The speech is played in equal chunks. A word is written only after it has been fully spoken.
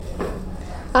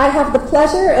I have the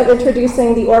pleasure of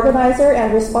introducing the organizer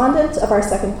and respondent of our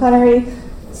second plenary,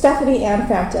 Stephanie Ann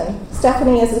Frampton.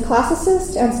 Stephanie is a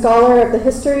classicist and scholar of the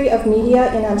history of media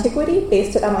in antiquity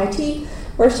based at MIT,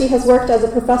 where she has worked as a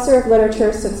professor of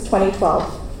literature since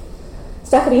 2012.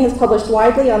 Stephanie has published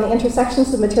widely on the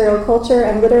intersections of material culture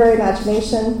and literary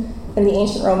imagination in the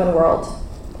ancient Roman world.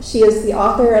 She is the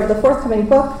author of the forthcoming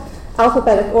book,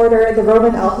 Alphabetic Order, the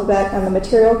Roman Alphabet, and the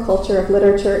Material Culture of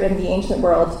Literature in the Ancient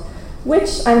World,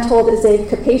 which I'm told is a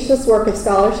capacious work of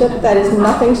scholarship that is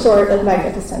nothing short of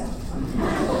magnificent.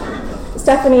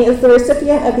 Stephanie is the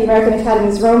recipient of the American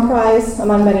Academy's Rome Prize,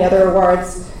 among many other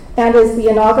awards, and is the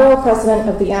inaugural president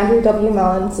of the Andrew W.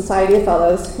 Mellon Society of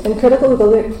Fellows in Critical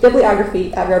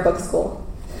Bibliography at Rare Book School.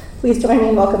 Please join me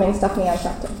in welcoming Stephanie Ann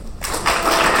Frampton.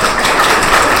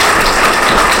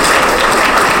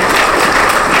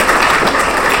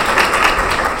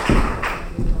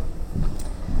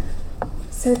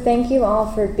 So thank you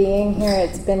all for being here.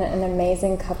 It's been an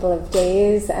amazing couple of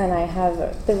days, and I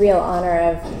have the real honor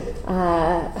of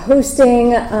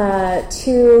hosting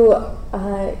two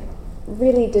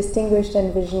really distinguished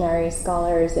and visionary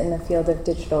scholars in the field of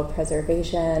digital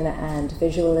preservation and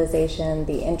visualization,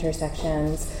 the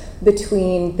intersections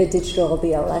between the digital,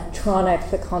 the electronic,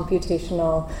 the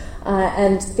computational,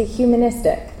 and the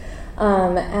humanistic.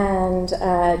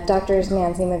 Doctors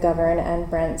Nancy McGovern and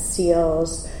Brent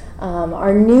Seals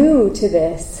are new to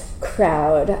this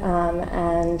crowd,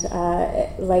 and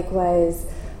likewise,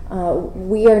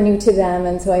 we are new to them,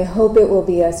 and so I hope it will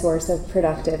be a source of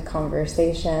productive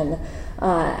conversation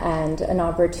and an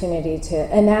opportunity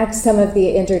to enact some of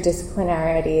the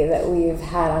interdisciplinarity that we've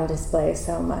had on display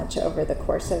so much over the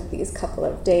course of these couple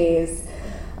of days.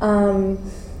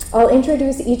 I'll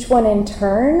introduce each one in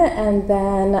turn, and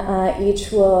then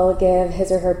each will give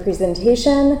his or her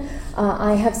presentation.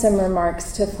 I have some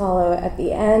remarks to follow at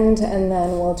the end, and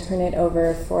then we'll turn it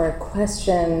over for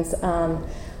questions and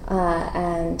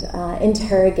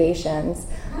interrogations,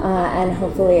 and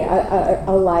hopefully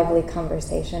a lively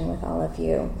conversation with all of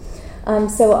you.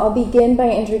 So I'll begin by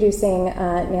introducing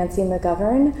Nancy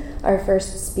McGovern, our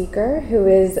first speaker, who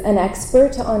is an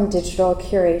expert on digital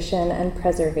curation and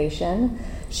preservation.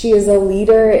 She is a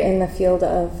leader in the field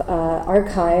of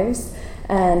archives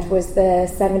and was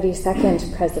the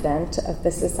 72nd president of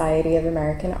the Society of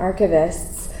American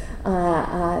Archivists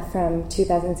from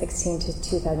 2016 to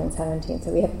 2017.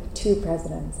 So we have two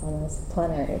presidents on this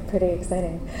plenary. Pretty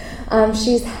exciting.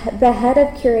 She's the head of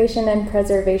curation and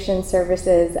preservation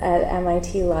services at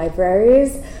MIT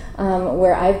Libraries,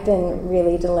 where I've been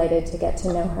really delighted to get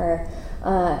to know her,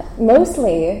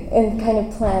 mostly in kind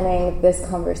of planning this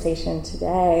conversation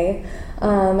today.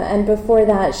 And before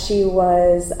that, she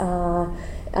was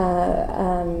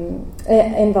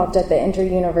involved at the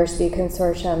Inter-University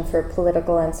Consortium for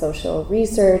Political and Social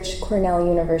Research, Cornell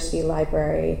University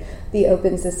Library, the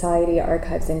Open Society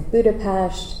Archives in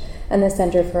Budapest, and the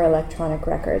Center for Electronic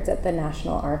Records at the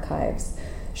National Archives.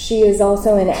 She is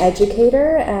also an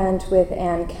educator, and with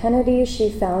Ann Kennedy, she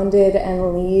founded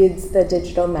and leads the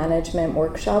Digital Management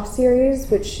Workshop Series,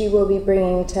 which she will be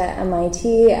bringing to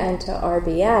MIT and to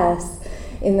RBS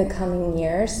in the coming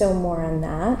year, so more on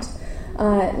that.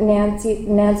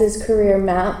 Nancy's career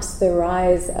maps the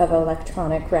rise of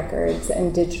electronic records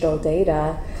and digital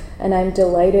data, and I'm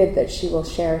delighted that she will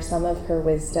share some of her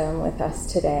wisdom with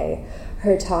us today.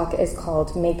 Her talk is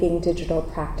called Making Digital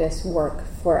Practice Work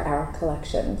for Our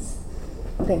Collections.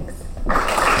 Thanks.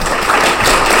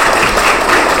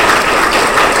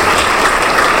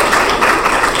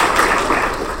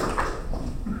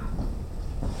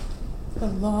 A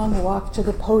long walk to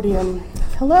the podium.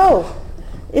 Hello.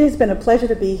 It has been a pleasure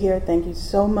to be here. Thank you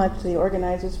so much to the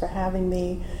organizers for having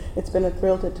me. It's been a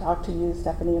thrill to talk to you,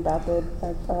 Stephanie, about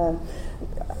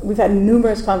we've had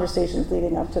numerous conversations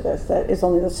leading up to this. That is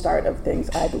only the start of things,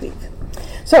 I believe.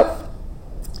 So,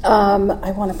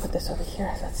 I want to put this over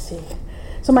here. Let's see.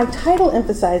 So my title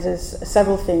emphasizes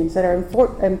several themes that are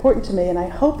important to me and I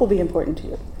hope will be important to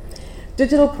you.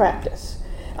 Digital practice.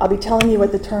 I'll be telling you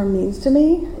what the term means to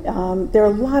me. There are a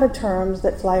lot of terms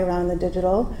that fly around the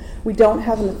digital. We don't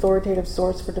have an authoritative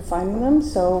source for defining them,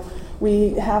 so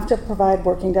we have to provide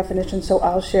working definitions, so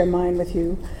I'll share mine with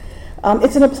you.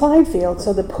 It's an applied field,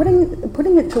 so the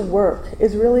putting it to work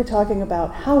is really talking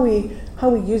about how we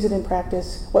use it in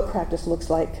practice, what practice looks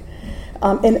like.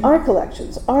 In our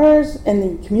collections, ours in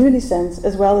the community sense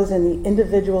as well as in the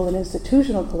individual and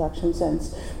institutional collection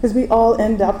sense, because we all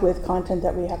end up with content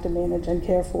that we have to manage and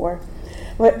care for.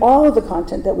 but all of the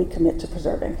content that we commit to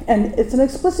preserving. And it's an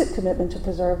explicit commitment to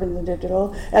preserve in the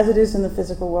digital as it is in the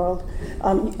physical world.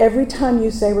 Every time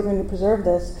you say we're going to preserve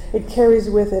this, it carries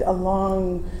with it a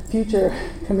long future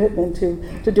commitment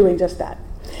to doing just that.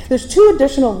 There's two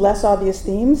additional less obvious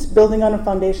themes: building on a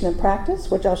foundation of practice,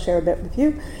 which I'll share a bit with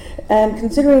you, and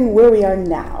considering where we are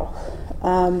now.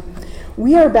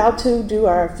 We are about to do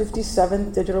our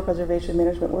 57th Digital Preservation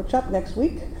Management Workshop next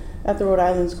week at the Rhode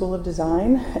Island School of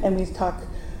Design, and we talk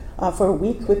for a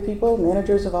week with people,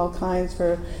 managers of all kinds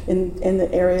in the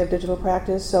area of digital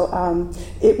practice, so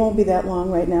it won't be that long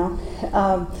right now.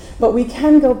 But we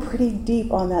can go pretty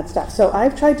deep on that stuff. So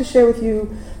I've tried to share with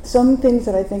you some things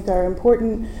that I think are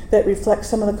important that reflect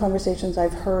some of the conversations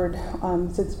I've heard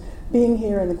since being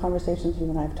here and the conversations you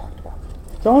and I have talked about.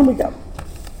 So on we go.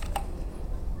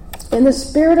 In the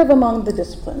spirit of among the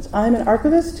disciplines, I'm an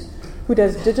archivist who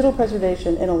does digital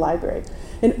preservation in a library.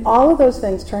 And all of those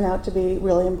things turn out to be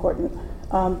really important.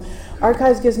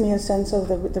 Archives gives me a sense of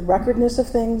the recordness of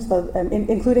things,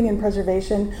 including in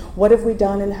preservation. What have we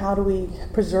done and how do we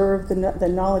preserve the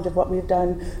knowledge of what we've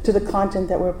done to the content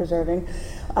that we're preserving?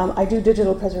 I do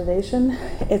digital preservation.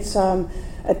 It's a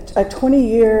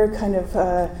 20-year kind of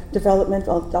development.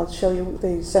 I'll show you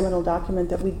the seminal document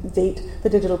that we date the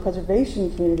digital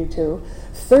preservation community to.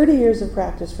 30 years of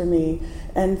practice for me,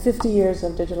 and 50 years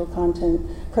of digital content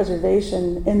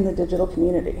preservation in the digital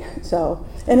community. So,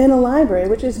 and in a library,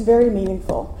 which is very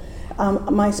meaningful.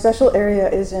 My special area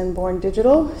is in Born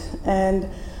Digital, and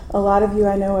a lot of you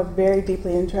I know are very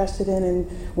deeply interested in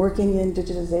working in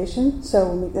digitization,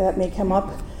 so that may come up.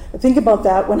 Think about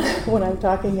that when I'm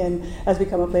talking and as we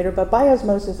come up later. But by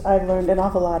osmosis, I've learned an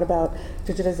awful lot about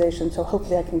digitization, so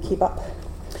hopefully I can keep up.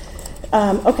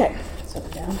 Okay, so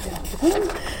down.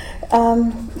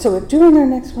 So we're doing our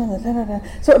next one.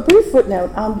 So a brief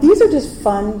footnote. These are just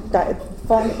fun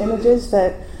images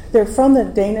that they're from the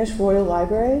Danish Royal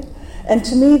Library. And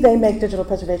to me, they make digital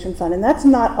preservation fun. And that's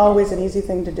not always an easy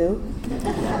thing to do.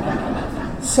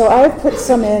 So I've put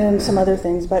some in and some other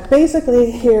things, but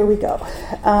basically, here we go.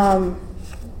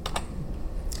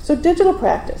 So digital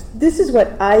practice. This is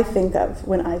what I think of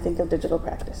when I think of digital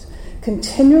practice.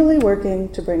 Continually working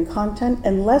to bring content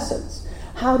and lessons.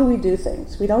 How do we do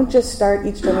things? We don't just start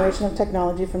each generation of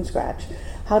technology from scratch.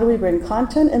 How do we bring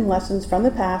content and lessons from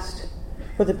the past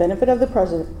for the benefit of the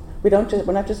present? We're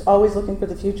not just always looking for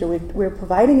the future. We're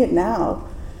providing it now,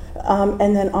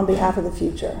 and then on behalf of the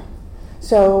future.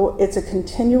 So it's a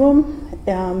continuum.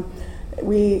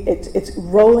 It's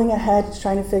rolling ahead. It's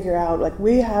trying to figure out, like,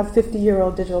 we have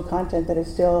 50-year-old digital content that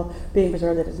is still being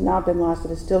preserved, that has not been lost,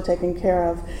 that is still taken care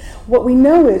of. What we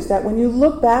know is that when you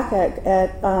look back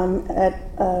at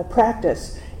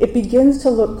practice, it begins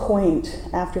to look quaint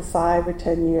after 5 or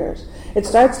 10 years. It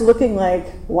starts looking like,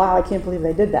 wow, I can't believe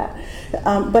they did that.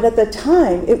 But at the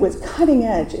time, it was cutting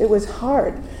edge. It was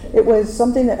hard. It was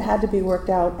something that had to be worked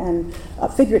out and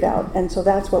figured out. And so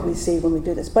that's what we see when we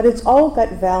do this. But it's all got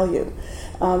value.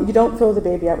 You don't throw the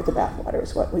baby out with the bathwater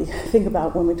is what we think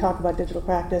about when we talk about digital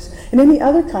practice and any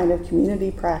other kind of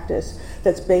community practice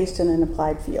that's based in an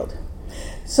applied field.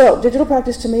 So digital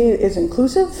practice to me is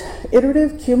inclusive,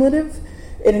 iterative, cumulative.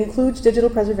 It includes digital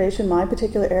preservation, my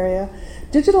particular area.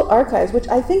 Digital archives, which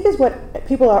I think is what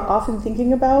people are often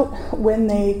thinking about when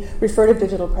they refer to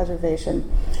digital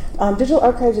preservation. Digital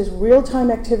archives is real-time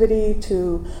activity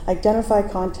to identify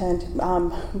content,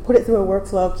 put it through a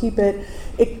workflow, keep it.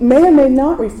 It may or may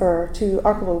not refer to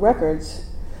archival records,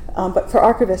 but for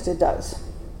archivists it does.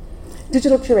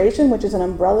 Digital curation, which is an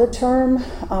umbrella term,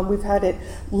 we've had it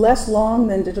less long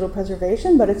than digital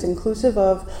preservation, but it's inclusive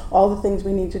of all the things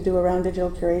we need to do around digital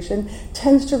curation,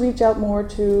 tends to reach out more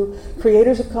to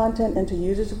creators of content and to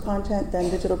users of content than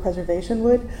digital preservation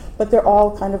would, but they're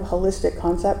all kind of holistic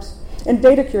concepts. And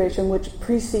data curation, which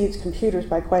precedes computers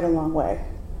by quite a long way.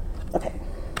 Okay,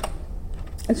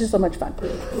 it's just so much fun.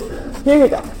 Here we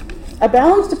go. A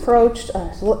balanced approach,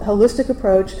 a holistic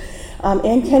approach.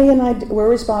 Ann Kenny and I were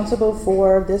responsible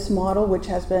for this model, which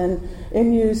has been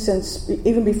in use since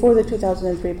even before the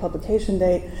 2003 publication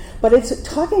date. But it's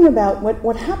talking about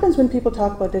what happens when people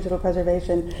talk about digital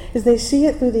preservation is they see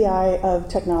it through the eye of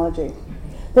technology.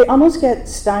 They almost get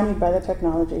stymied by the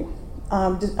technology,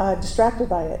 distracted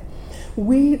by it.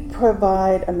 We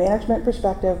provide a management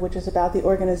perspective which is about the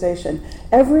organization.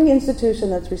 Every institution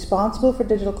that's responsible for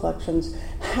digital collections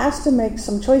has to make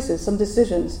some choices, some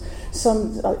decisions,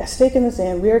 a stake in the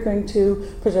sand. We are going to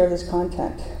preserve this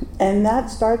content. And that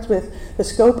starts with the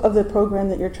scope of the program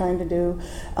that you're trying to do.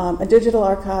 A digital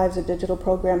archives, a digital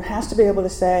program has to be able to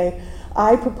say,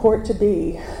 I purport to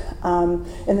be,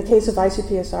 in the case of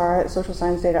ICPSR, Social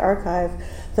Science Data Archive,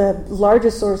 the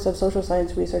largest source of social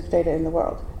science research data in the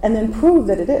world, and then prove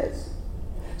that it is.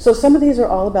 So some of these are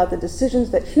all about the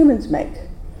decisions that humans make.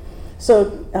 So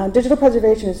digital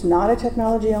preservation is not a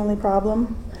technology-only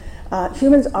problem.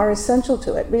 Humans are essential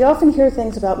to it. We often hear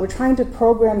things about we're trying to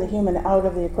program the human out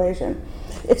of the equation.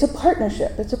 It's a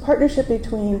partnership. It's a partnership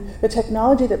between the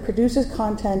technology that produces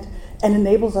content and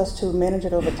enables us to manage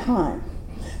it over time.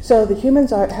 So the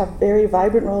humans have very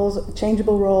vibrant roles,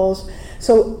 changeable roles.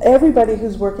 So everybody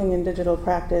who's working in digital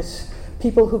practice,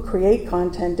 people who create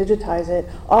content, digitize it,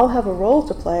 all have a role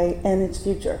to play in its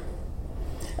future.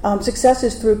 Success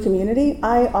is through community.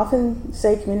 I often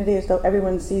say community as though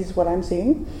everyone sees what I'm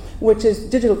seeing, which is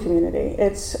digital community.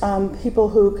 It's people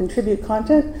who contribute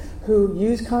content, who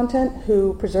use content,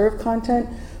 who preserve content,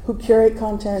 who curate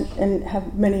content, and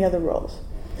have many other roles.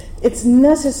 It's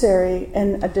necessary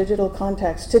in a digital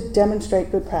context to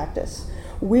demonstrate good practice.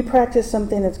 We practice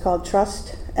something that's called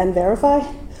trust and verify.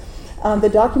 The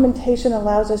documentation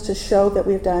allows us to show that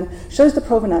shows the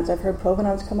provenance. I've heard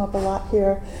provenance come up a lot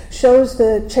here. Shows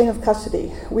the chain of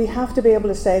custody. We have to be able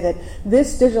to say that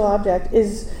this digital object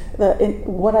is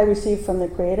what I received from the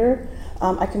creator.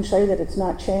 I can show you that it's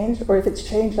not changed, or if it's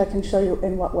changed, I can show you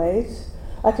in what ways.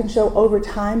 I can show over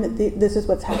time that this is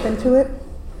what's happened to it.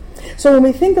 So when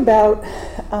we think about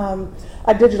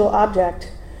a digital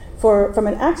object, from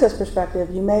an access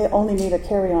perspective, you may only need a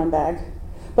carry-on bag.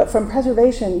 But from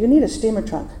preservation, you need a steamer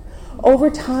trunk. Over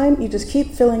time, you just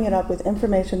keep filling it up with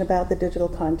information about the digital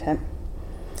content.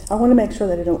 I want to make sure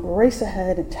that I don't race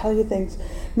ahead and tell you things,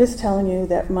 mistelling you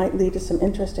that might lead to some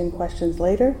interesting questions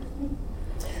later.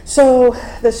 So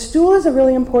the stool is a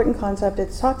really important concept.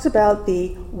 It talks about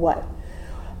the what.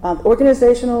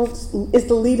 Organizational is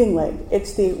the leading leg.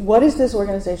 It's the what is this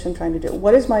organization trying to do?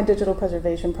 What is my digital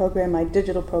preservation program, my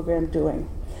digital program doing?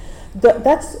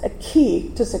 That's a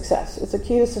key to success. It's a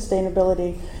key to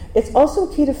sustainability. It's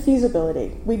also a key to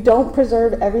feasibility. We don't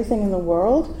preserve everything in the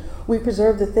world. We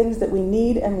preserve the things that we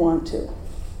need and want to.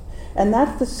 And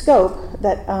that's the scope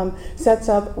that sets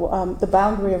up the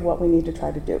boundary of what we need to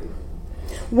try to do.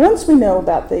 Once we know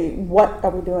about the what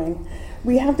are we doing,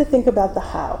 we have to think about the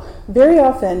how. Very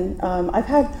often, I've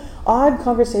had odd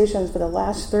conversations for the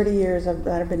last 30 years that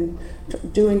I've been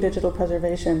doing digital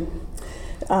preservation,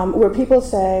 where people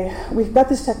say, we've got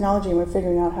this technology and we're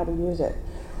figuring out how to use it.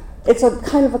 It's a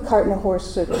kind of a cart and a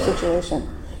horse sort of situation.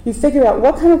 You figure out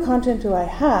what kind of content do I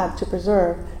have to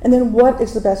preserve, and then what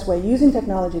is the best way using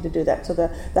technology to do that. So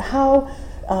the how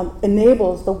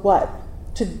enables the what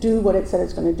to do what it said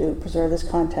it's going to do, preserve this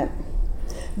content.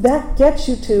 That gets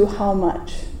you to how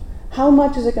much. How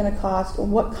much is it going to cost,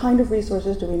 and what kind of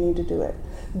resources do we need to do it?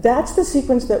 That's the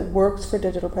sequence that works for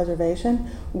digital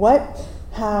preservation. What,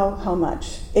 how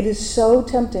much. It is so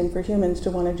tempting for humans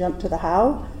to want to jump to the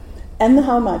how and the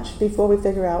how much before we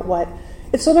figure out what.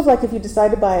 It's sort of like if you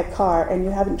decide to buy a car and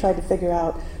you haven't tried to figure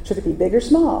out, should it be big or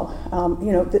small?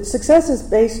 The success is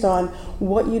based on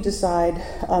what you decide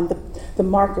the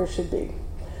marker should be.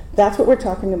 That's what we're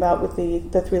talking about with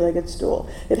the three-legged stool.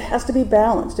 It has to be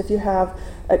balanced. If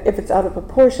it's out of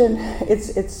proportion,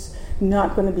 it's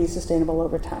not going to be sustainable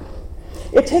over time.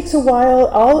 It takes a while.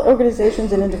 All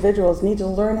organizations and individuals need to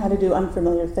learn how to do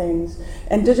unfamiliar things,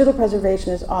 and digital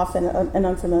preservation is often an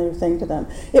unfamiliar thing to them.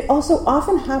 It also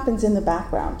often happens in the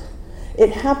background.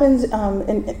 It happens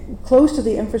close to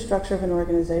the infrastructure of an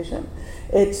organization.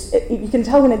 You can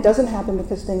tell when it doesn't happen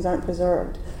because things aren't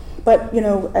preserved. But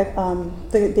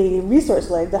the resource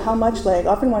leg, the how much leg,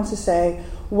 often wants to say,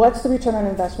 what's the return on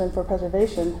investment for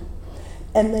preservation?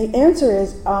 And the answer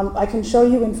is, I can show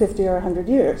you in 50 or 100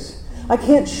 years. I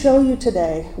can't show you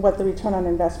today what the return on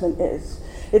investment is.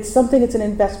 It's an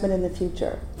investment in the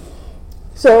future.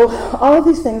 So all of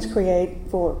these things create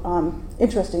for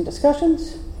interesting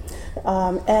discussions.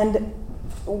 And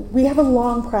we have a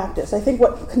long practice. I think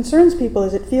what concerns people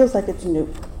is it feels like it's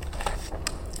new.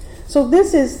 So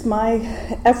this is my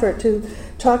effort to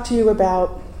talk to you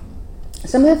about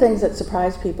some of the things that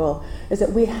surprise people is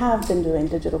that we have been doing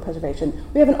digital preservation.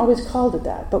 We haven't always called it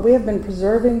that, but we have been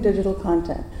preserving digital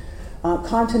content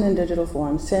in digital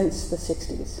form since the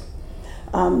 60s.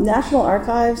 National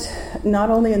Archives, not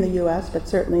only in the US, but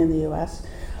certainly in the US,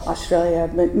 Australia,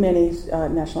 many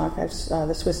National Archives,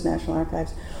 the Swiss National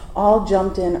Archives, all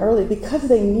jumped in early because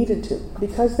they needed to,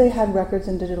 because they had records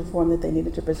in digital form that they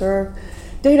needed to preserve.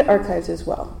 Data archives as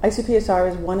well.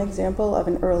 ICPSR is one example of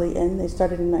an early in. They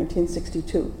started in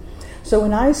 1962. So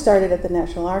when I started at the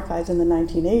National Archives in the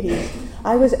 1980s,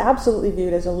 I was absolutely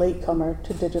viewed as a latecomer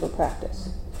to digital practice.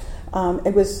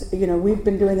 It was, we've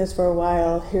been doing this for a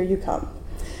while, here you come.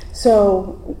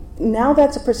 So now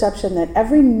that's a perception that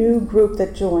every new group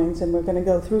that joins, and we're going to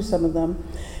go through some of them,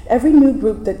 every new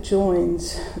group that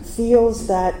joins feels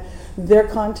that their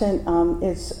content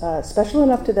is special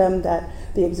enough to them that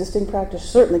the existing practice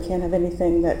certainly can't have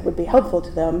anything that would be helpful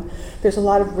to them. There's a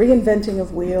lot of reinventing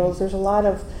of wheels. There's a lot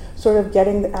of sort of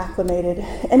getting acclimated.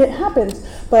 And it happens,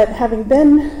 but having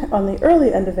been on the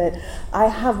early end of it, I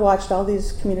have watched all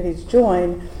these communities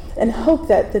join and hope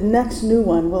that the next new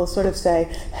one will sort of say,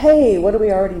 hey, what do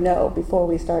we already know before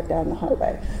we start down the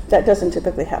highway? That doesn't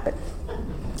typically happen.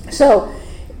 So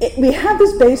we have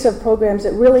this base of programs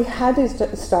that really had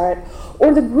to start,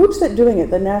 or the groups that doing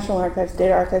it, the National Archives,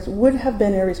 Data Archives, would have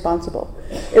been irresponsible.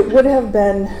 It would have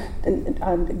been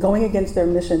going against their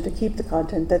mission to keep the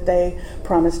content that they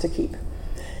promised to keep.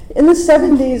 In the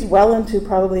 70s, well into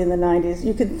probably in the 90s,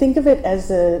 you could think of it as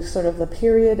the sort of the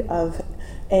period of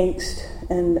angst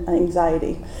and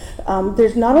anxiety.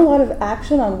 There's not a lot of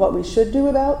action on what we should do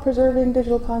about preserving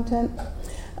digital content,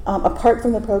 apart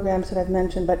from the programs that I've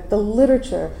mentioned, but the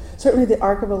literature, certainly the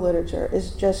archival literature,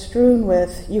 is just strewn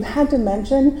with, you had to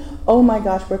mention, oh my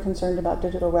gosh, we're concerned about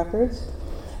digital records,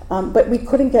 but we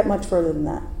couldn't get much further than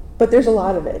that. But there's a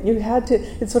lot of it. You had to,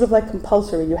 it's sort of like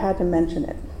compulsory, you had to mention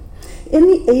it. In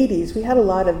the 80s, we had a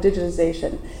lot of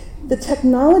digitization. The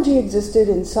technology existed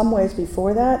in some ways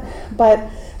before that, but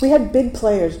we had big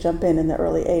players jump in the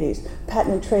early 80s,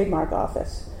 Patent and Trademark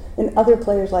Office, and other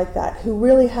players like that who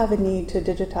really have a need to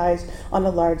digitize on a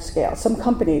large scale. Some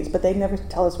companies, but they never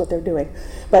tell us what they're doing,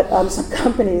 but some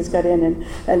companies got in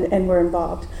and were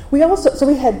involved. We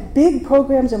had big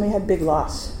programs and we had big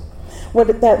loss.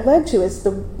 What that led to is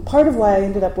the part of why I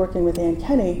ended up working with Ann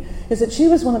Kenny is that she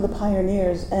was one of the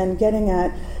pioneers and getting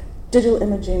at digital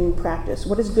imaging practice.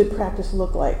 What does good practice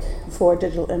look like for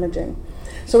digital imaging?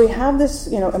 So we have this,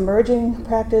 emerging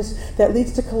practice that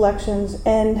leads to collections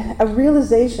and a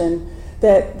realization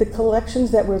that the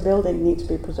collections that we're building need to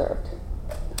be preserved.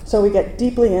 So we get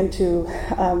deeply into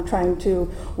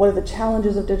what are the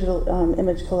challenges of digital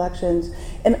image collections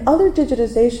and other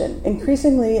digitization.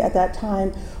 Increasingly at that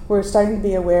time, we're starting to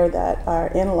be aware that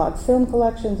our analog film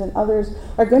collections and others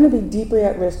are going to be deeply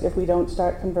at risk if we don't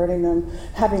start converting them,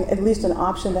 having at least an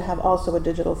option to have also a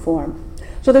digital form.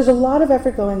 So there's a lot of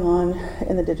effort going on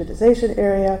in the digitization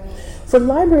area. For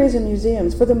libraries and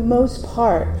museums, for the most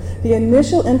part, the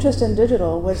initial interest in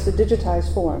digital was the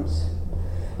digitized forms.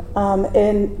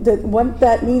 What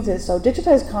that means is, so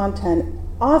digitized content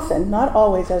often, not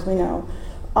always as we know,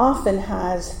 often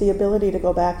has the ability to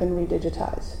go back and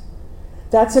redigitize.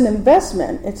 That's an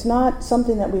investment. It's not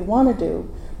something that we want to do,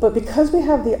 but because we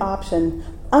have the option,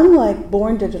 unlike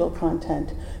born digital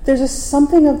content, there's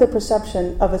something of the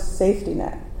perception of a safety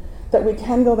net that we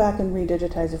can go back and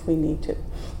redigitize if we need to.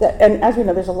 And as we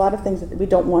know, there's a lot of things that we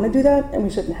don't want to do that, and we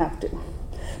shouldn't have to.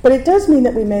 But it does mean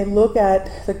that we may look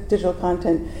at the digital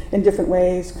content in different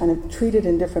ways, kind of treat it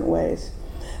in different ways.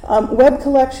 Web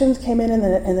collections came in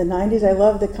the 90s. I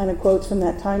love the kind of quotes from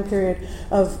that time period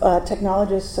of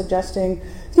technologists suggesting,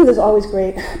 there's always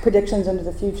great predictions into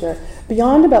the future.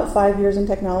 Beyond about 5 years in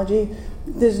technology,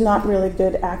 there's not really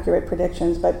good, accurate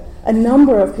predictions, but a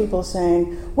number of people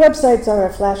saying, websites are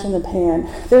a flash in the pan.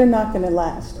 They're not going to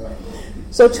last.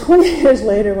 So 20 years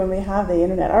later, when we have the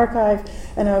Internet Archive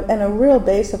and a real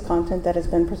base of content that has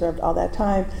been preserved all that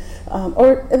time,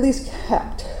 or at least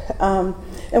kept,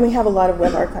 and we have a lot of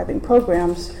web archiving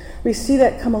programs, we see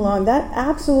that come along. That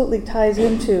absolutely ties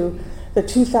into the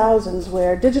 2000s,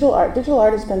 where digital art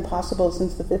has been possible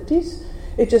since the 50s.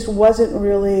 It just wasn't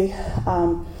really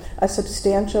a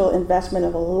substantial investment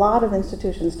of a lot of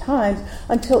institutions' time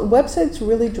until websites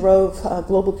really drove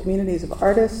global communities of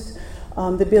artists,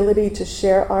 the ability to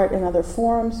share art in other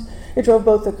forms. It drove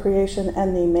both the creation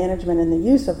and the management and the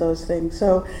use of those things.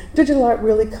 So digital art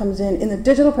really comes in the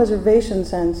digital preservation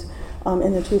sense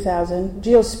in the 2000s.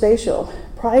 Geospatial,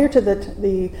 prior to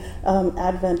the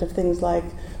advent of things like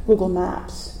Google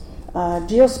Maps,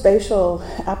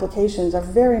 geospatial applications are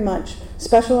very much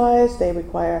specialized. They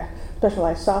require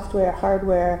specialized software,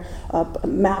 hardware,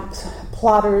 maps,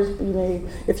 plotters.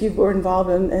 If you were involved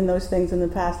in those things in the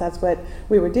past, that's what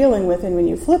we were dealing with. And when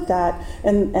you flip that,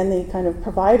 and the kind of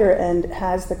provider end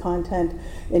has the content,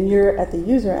 and you're at the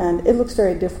user end, it looks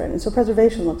very different. And so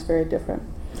preservation looks very different.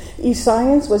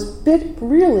 E-science was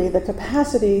really the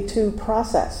capacity to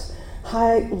process.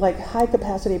 High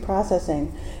capacity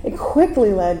processing. It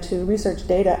quickly led to research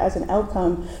data as an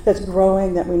outcome that's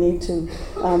growing that we need to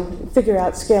figure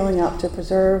out scaling up to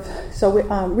preserve. So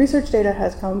research data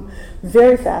has come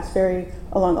very fast, very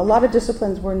along. A lot of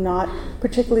disciplines were not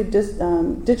particularly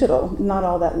digital not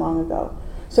all that long ago.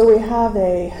 So we have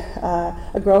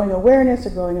a growing awareness, a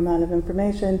growing amount of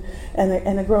information,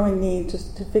 and a growing need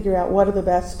to figure out what are the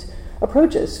best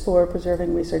approaches for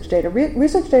preserving research data.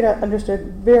 Research data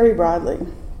understood very broadly.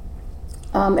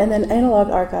 And then analog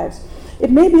archives.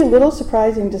 It may be a little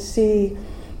surprising to see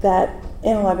that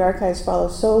analog archives follow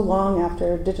so long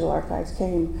after digital archives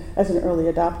came as an early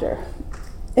adopter.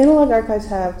 Analog archives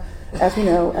have, as we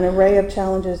know, an array of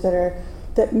challenges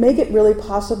that make it really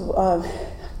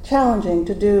challenging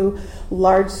to do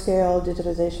large-scale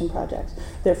digitization projects.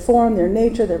 Their form, their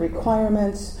nature, their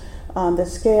requirements, the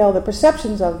scale, the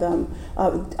perceptions of them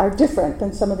are different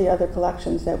than some of the other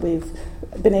collections that we've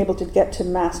been able to get to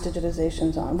mass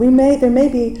digitizations on. There may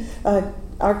be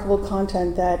archival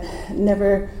content that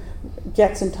never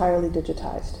gets entirely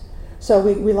digitized. So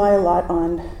we rely a lot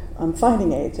on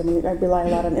finding aids, and we rely a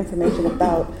lot on information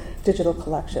about digital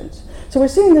collections. So we're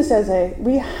seeing this as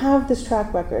we have this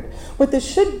track record. What this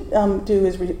should do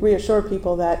is reassure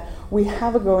people that we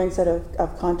have a growing set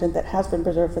of content that has been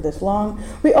preserved for this long.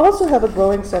 We also have a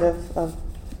growing set of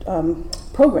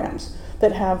programs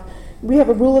that we have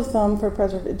a rule of thumb for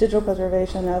digital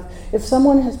preservation of if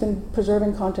someone has been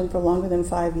preserving content for longer than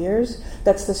 5 years,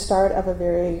 that's the start of a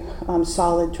very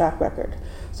solid track record.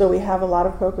 So we have a lot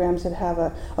of programs that have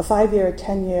a 5-year, a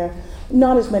 10-year,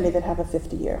 not as many that have a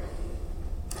 50-year.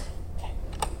 Okay.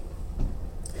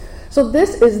 So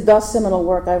this is the seminal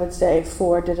work, I would say,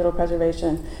 for digital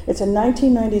preservation. It's a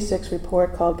 1996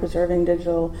 report called Preserving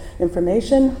Digital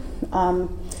Information.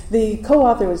 The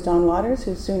co-author was Don Waters,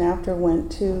 who soon after went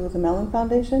to the Mellon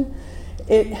Foundation.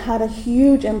 It had a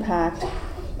huge impact.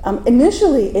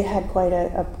 Initially, it had quite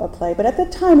a play, but at the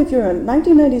time, if you're in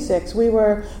 1996,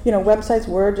 websites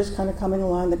were just kind of coming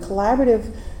along. The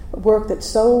collaborative work that's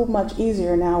so much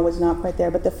easier now was not quite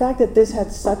there, but the fact that this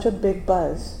had such a big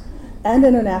buzz and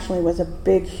internationally was a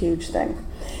big, huge thing.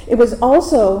 It was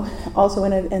also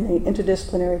in an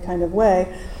interdisciplinary kind of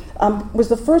way, was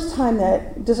the first time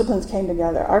that disciplines came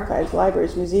together, archives,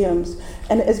 libraries, museums,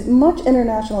 and as much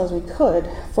international as we could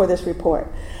for this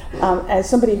report. As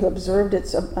somebody who observed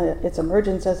its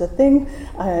emergence as a thing,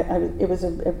 it was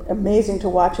amazing to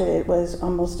watch it. It was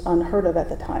almost unheard of at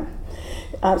the time.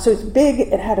 So it's big,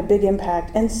 it had a big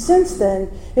impact, and since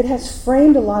then, it has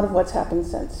framed a lot of what's happened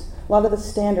since. A lot of the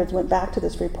standards went back to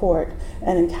this report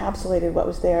and encapsulated what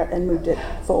was there and moved it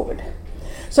forward.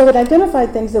 So it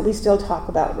identified things that we still talk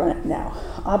about right now.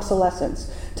 Obsolescence.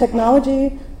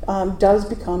 Technology does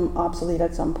become obsolete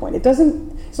at some point.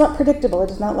 It's not predictable.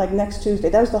 It's not like next Tuesday.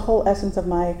 That was the whole essence of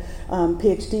my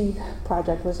PhD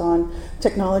project, was on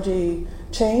technology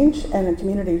change and a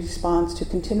community response to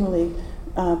continually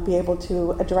be able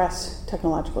to address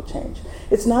technological change.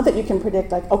 It's not that you can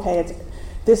predict, like, okay,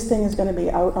 this thing is going to be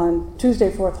out on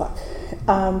Tuesday, 4 o'clock.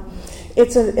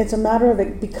 It's a matter of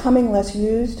it becoming less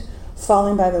used,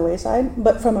 falling by the wayside.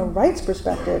 But from a rights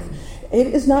perspective, it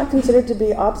is not considered to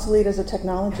be obsolete as a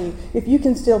technology if you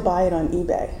can still buy it on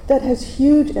eBay. That has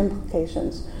huge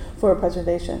implications for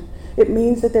preservation. It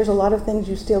means that there's a lot of things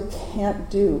you still can't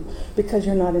do because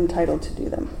you're not entitled to do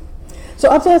them. So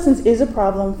obsolescence is a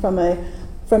problem from a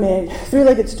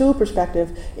three-legged stool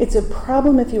perspective. It's a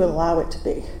problem if you allow it to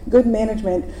be. Good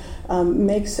management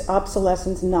makes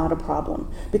obsolescence not a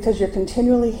problem because you're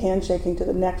continually handshaking to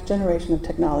the next generation of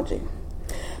technology.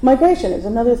 Migration is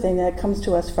another thing that comes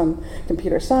to us from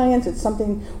computer science. It's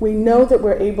something we know that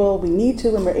we're able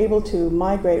to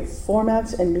migrate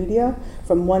formats and media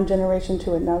from one generation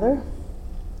to another.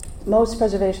 Most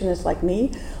preservationists like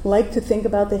me like to think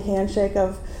about the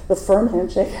firm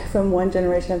handshake from one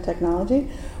generation of technology.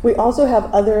 We also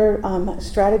have other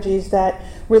strategies that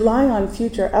rely on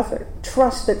future effort,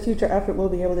 trust that future effort will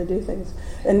be able to do things,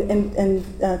 and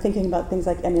thinking about things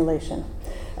like emulation.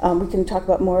 We can talk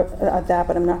about more of that,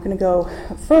 but I'm not going to go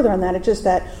further on that. It's just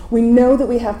that we know that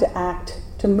we have to act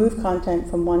to move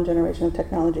content from one generation of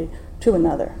technology to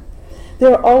another.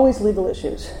 There are always legal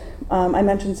issues. I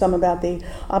mentioned some about the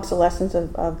obsolescence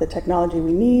of the technology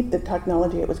we need, the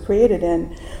technology it was created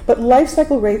in, but life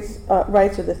cycle rights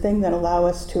are the thing that allow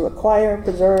us to acquire,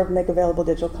 preserve, make available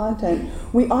digital content.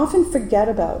 We often forget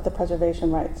about the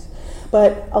preservation rights,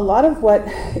 but a lot of what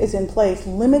is in place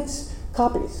limits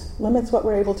copies, limits what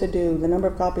we're able to do, the number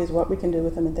of copies, what we can do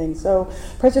with them and things. So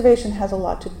preservation has a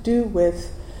lot to do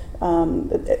with,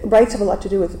 rights have a lot to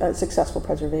do with successful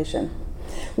preservation.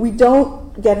 We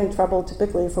don't get in trouble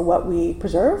typically for what we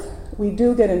preserve. We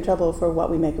do get in trouble for what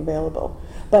we make available.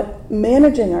 But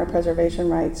managing our preservation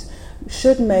rights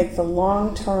should make the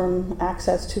long-term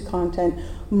access to content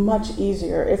much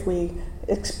easier if we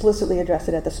explicitly address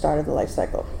it at the start of the life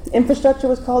cycle. Infrastructure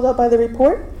was called out by the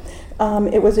report.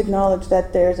 it was acknowledged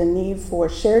that there's a need for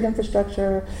shared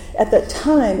infrastructure. At that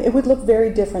time, it would look very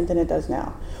different than it does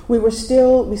now. We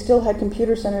still had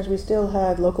computer centers, we still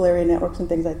had local area networks and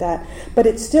things like that, but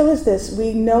it still is this,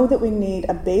 we know that we need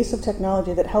a base of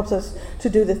technology that helps us to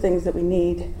do the things that we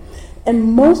need.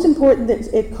 And most important,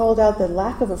 it called out the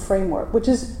lack of a framework, which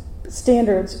is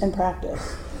standards and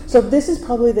practice. So this is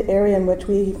probably the area in which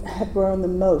we have grown the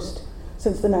most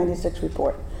since the 96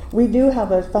 report. We do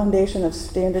have a foundation of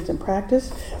standards and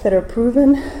practice that are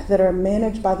proven, that are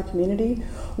managed by the community,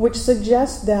 which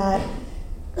suggests that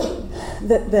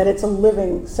it's a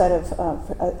living set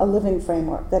of a living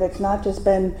framework, that it's not just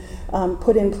been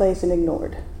put in place and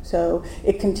ignored. So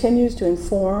it continues to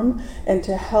inform and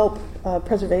to help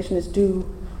preservationists do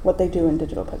what they do in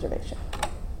digital preservation.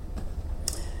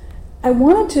 I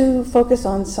wanted to focus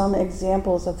on some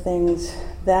examples of things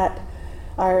that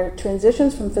are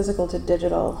transitions from physical to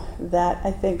digital that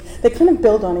I think they kind of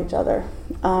build on each other,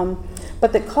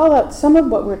 but that call out some of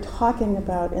what we're talking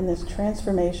about in this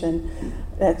transformation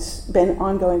that's been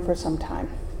ongoing for some time.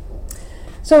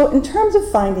 So in terms of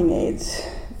finding aids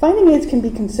can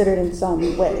be considered in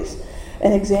some ways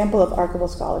an example of archival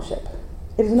scholarship.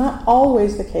 It is not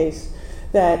always the case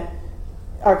that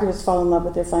archivists fall in love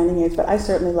with their finding aids, but I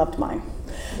certainly loved mine.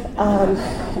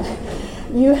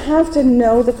 You have to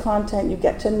know the content, you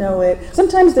get to know it.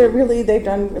 Sometimes they've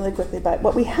done really quickly, but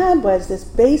what we had was this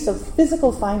base of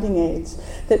physical finding aids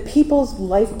that people's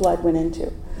lifeblood went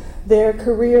into. Their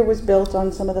career was built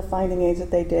on some of the finding aids that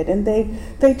they did, and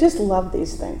they just loved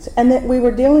these things. And that we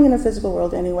were dealing in a physical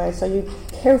world anyway, so you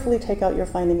carefully take out your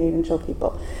finding aid and show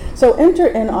people. So enter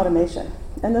in automation.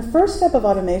 And the first step of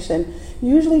automation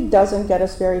usually doesn't get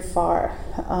us very far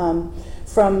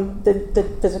from the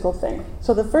physical thing.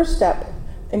 So the first step,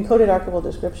 encoded archival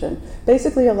description,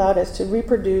 basically allowed us to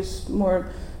reproduce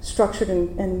more structured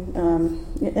and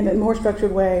in a more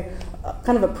structured way,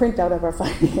 kind of a printout of our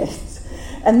finding aids.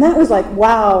 And that was like,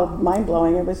 wow,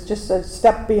 mind-blowing. It was just a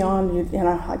step beyond,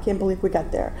 I can't believe we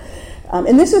got there. And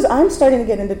I'm starting to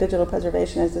get into digital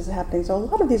preservation as this is happening, so a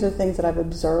lot of these are things that I've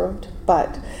observed,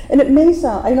 and it may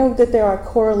sound, I know that there are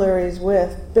corollaries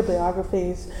with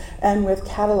bibliographies and with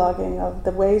cataloging of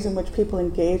the ways in which people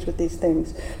engage with these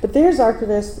things. But there's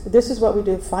archivists, this is what we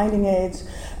do, finding aids.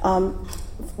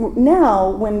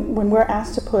 Now, when we're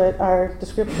asked to put our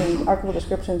descriptions, archival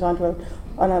descriptions on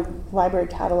a library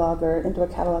catalog or into a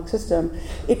catalog system,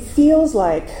 it feels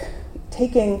like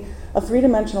taking a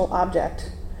three-dimensional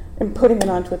object and putting it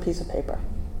onto a piece of paper.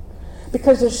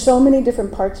 Because there's so many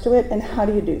different parts to it, and how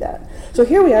do you do that? So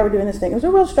here we are, we're doing this thing. It was a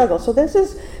real struggle. So this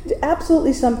is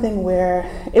absolutely something where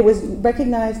it was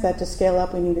recognized that to scale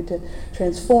up we needed to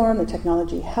transform, the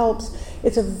technology helps.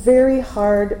 It's a very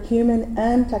hard human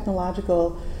and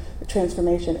technological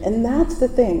transformation, and that's the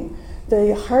thing.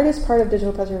 The hardest part of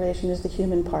digital preservation is the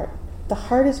human part. The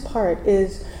hardest part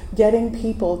is getting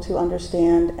people to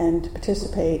understand and to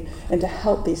participate and to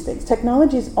help these things.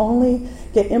 Technologies only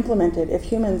get implemented if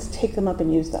humans take them up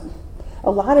and use them.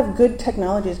 A lot of good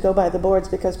technologies go by the boards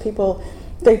because people,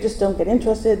 they just don't get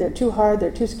interested, they're too hard,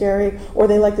 they're too scary, or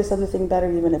they like this other thing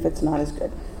better even if it's not as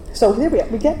good. So here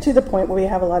we get to the point where we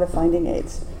have a lot of finding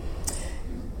aids.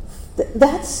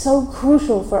 That's so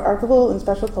crucial for archival and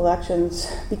special collections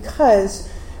because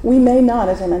we may not,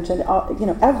 as I mentioned,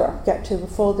 ever get to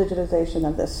full digitization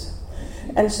of this.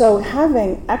 And so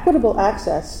having equitable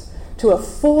access to a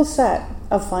full set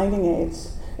of finding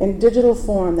aids in digital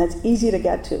form that's easy to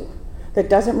get to, that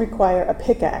doesn't require a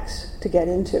pickaxe to get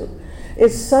into,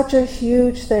 is such a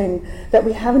huge thing that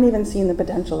we haven't even seen the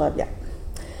potential of yet.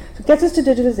 So it gets us to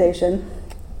digitization.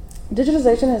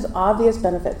 Digitization has obvious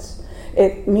benefits.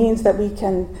 It means that we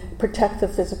can protect the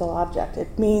physical object.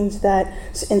 It means that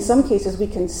in some cases we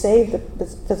can save the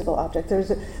physical object.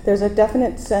 There's a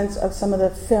definite sense of some of the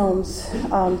films.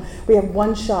 We have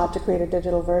one shot to create a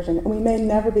digital version, and we may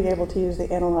never be able to use the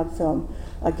analog film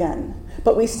again,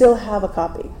 but we still have a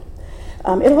copy.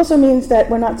 It also means that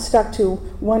we're not stuck to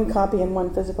one copy in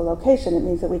one physical location. It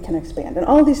means that we can expand, and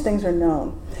all of these things are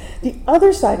known. The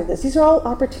other side of this, these are all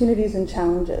opportunities and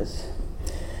challenges.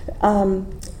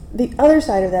 The other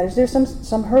side of that is there's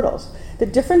some hurdles. The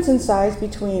difference in size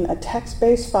between a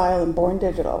text-based file in Born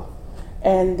Digital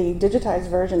and the digitized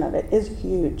version of it is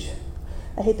huge.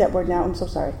 I hate that word now, I'm so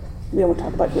sorry. We won't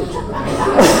talk about huge.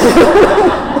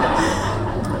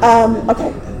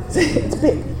 Okay, it's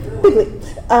big, bigly.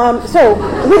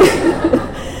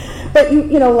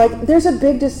 But there's a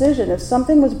big decision. If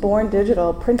something was born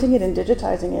digital, printing it and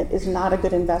digitizing it is not a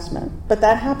good investment. But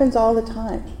that happens all the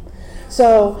time.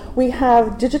 So we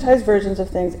have digitized versions of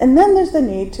things, and then there's the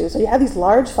need to. So you have these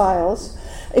large files.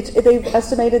 They've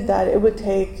estimated that it would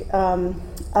take a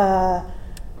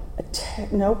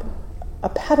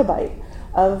petabyte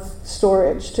of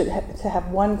storage to have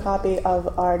one copy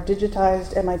of our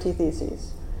digitized MIT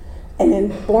theses. And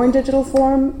in born digital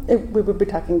form, we would be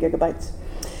talking gigabytes.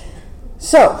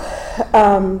 So,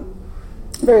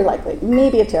 very likely,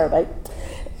 maybe a terabyte.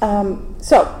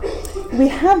 So we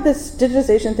have this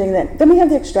digitization thing, then we have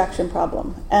the extraction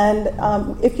problem. And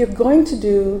if you're going to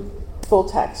do full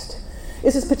text,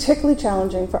 this is particularly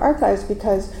challenging for archives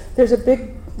because there's a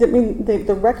big,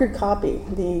 the record copy,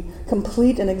 the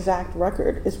complete and exact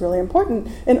record is really important.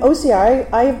 In OCR,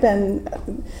 I have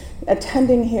been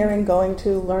attending, hearing, going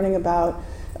to, learning about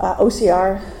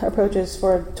OCR approaches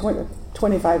for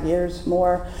 25 years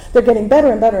more. They're getting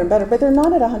better and better and better, but they're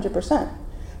not at 100%.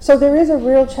 So there is a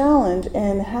real challenge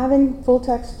in having full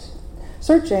text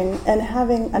searching and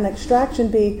having an extraction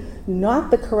be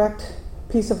not the correct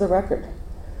piece of the record,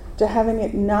 to having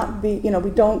it not be,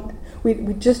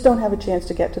 we just don't have a chance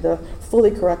to get to the fully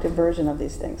corrected version of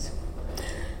these things.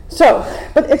 So,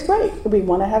 but it's great. We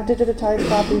want to have digitized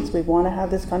copies. We want to have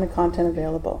this kind of content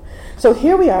available. So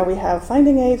here we are. We have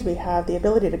finding aids. We have the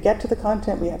ability to get to the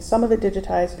content. We have some of it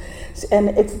digitized,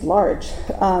 and it's large.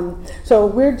 So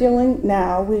we're dealing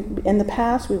now. In the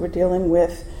past, we were dealing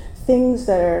with things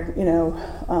that are,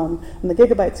 on the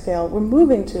gigabyte scale. We're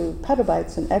moving to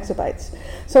petabytes and exabytes.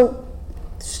 So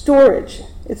storage.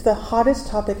 It's the hottest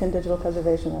topic in digital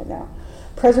preservation right now.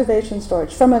 Preservation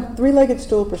storage. From a three-legged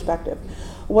stool perspective,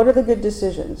 what are the good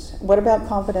decisions? What about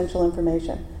confidential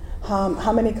information?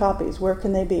 How many copies? Where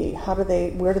can they be?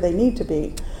 Where do they need to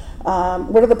be?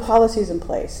 What are the policies in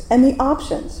place? And the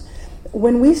options.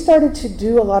 When we started to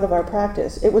do a lot of our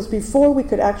practice, it was before we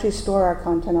could actually store our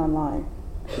content online,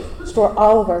 store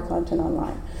all of our content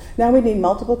online. Now we need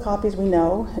multiple copies, we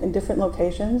know, in different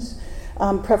locations,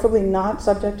 preferably not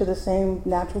subject to the same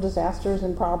natural disasters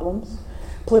and problems,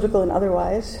 political and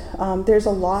otherwise. There's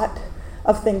a lot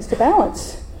of things to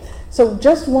balance. So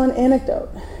just one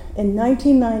anecdote. In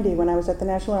 1990, when I was at the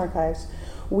National Archives,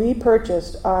 we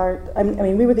purchased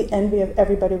we were the envy of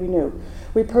everybody we knew.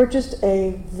 We purchased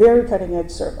a very cutting-edge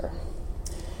server.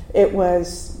 It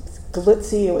was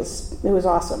glitzy, it was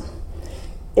awesome.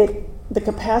 The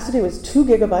capacity was 2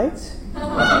 gigabytes,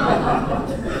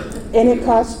 and it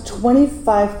cost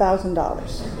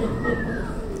 $25,000.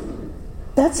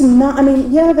 That's not,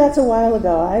 that's a while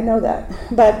ago, I know that,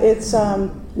 but it's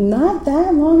not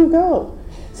that long ago.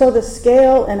 So the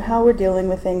scale and how we're dealing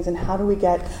with things and how do we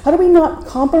not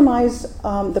compromise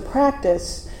the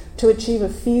practice to achieve a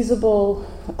feasible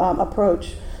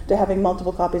approach to having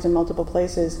multiple copies in multiple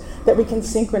places that we can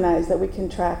synchronize, that we can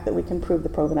track, that we can prove the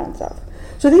provenance of.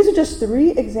 So these are just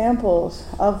 3 examples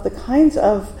of the kinds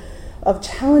of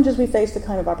challenges we face, the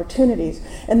kind of opportunities.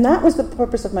 And that was the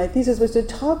purpose of my thesis, was to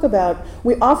talk about,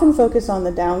 we often focus on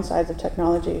the downsides of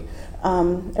technology,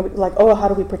 how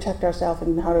do we protect ourselves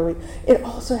and it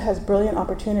also has brilliant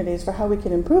opportunities for how we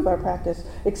can improve our practice,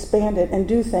 expand it, and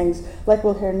do things like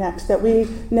we'll hear next that we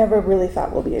never really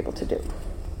thought we'll be able to do.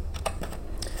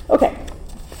 Okay.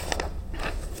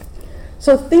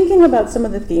 So thinking about some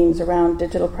of the themes around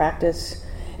digital practice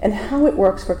and how it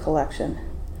works for collection.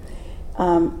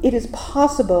 It is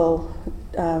possible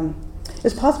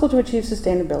to achieve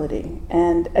sustainability,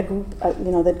 and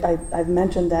I've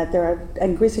mentioned that there are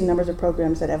increasing numbers of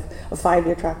programs that have a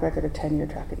 5-year track record, a 10-year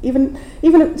track record, even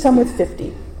some with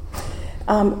 50.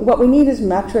 What we need is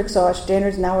metrics, so our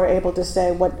standards now are able to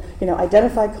say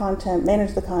identify content,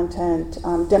 manage the content,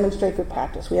 demonstrate good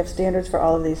practice. We have standards for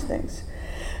all of these things.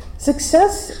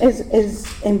 Success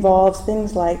involves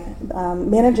things like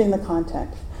managing the content,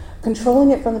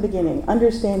 controlling it from the beginning,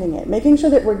 understanding it, making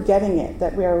sure that we're getting it,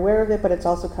 that we are aware of it, but it's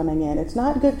also coming in. It's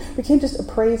not good. We can't just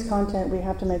appraise content. We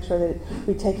have to make sure that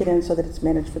we take it in so that it's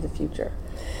managed for the future.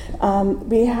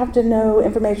 We have to know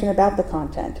information about the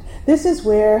content. This is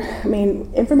where,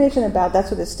 information about,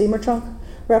 that's what the steamer trunk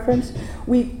reference.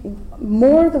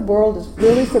 More of the world is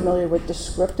really familiar with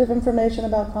descriptive information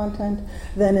about content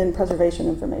than in preservation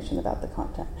information about the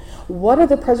content. What are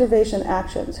the preservation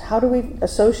actions? How do we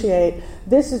associate,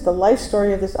 this is the life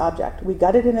story of this object. We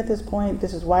got it in at this point.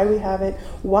 This is why we have it.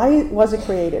 Why was it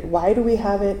created? Why do we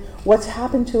have it? What's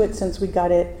happened to it since we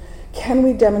got it? Can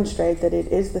we demonstrate that it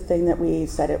is the thing that we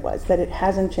said it was, that it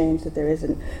hasn't changed, that there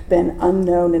hasn't been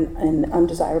unknown and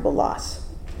undesirable loss?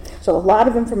 So a lot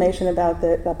of information about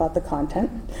the content.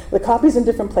 The copies in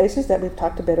different places that we've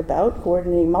talked a bit about,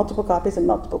 coordinating multiple copies in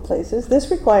multiple places.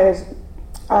 This requires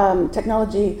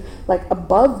technology like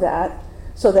above that,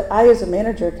 so that I as a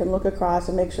manager can look across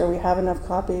and make sure we have enough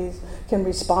copies, can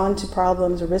respond to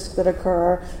problems or risks that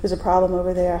occur. There's a problem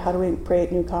over there, how do we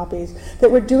create new copies? That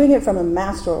we're doing it from a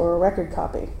master or a record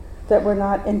copy, that we're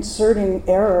not inserting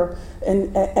error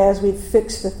as we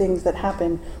fix the things that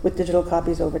happen with digital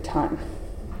copies over time.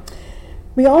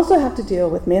 We also have to deal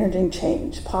with managing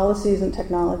change, policies and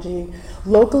technology.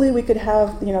 Locally, we could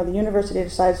have, the university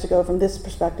decides to go from this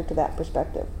perspective to that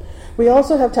perspective. We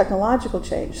also have technological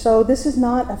change. So this is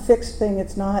not a fixed thing.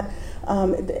 It's not,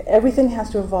 everything has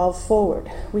to evolve forward.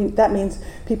 That means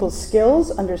people's skills,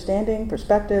 understanding,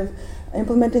 perspective,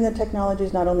 implementing the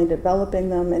technologies, not only developing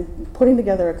them and putting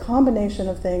together a combination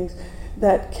of things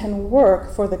that can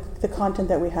work for the content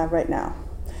that we have right now.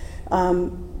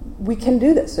 We can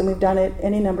do this, and we've done it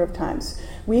any number of times.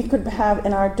 We could have,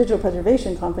 in our digital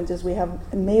preservation conferences, we have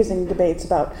amazing debates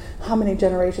about how many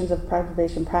generations of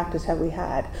preservation practice have we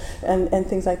had, and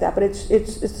things like that. But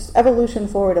it's evolution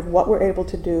forward of what we're able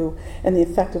to do and the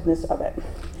effectiveness of it.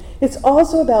 It's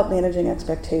also about managing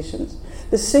expectations.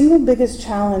 The single biggest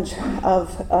challenge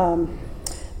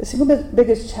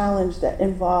that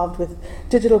involved with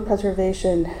digital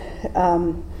preservation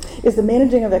is the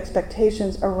managing of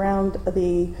expectations around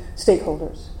the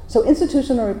stakeholders. So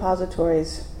institutional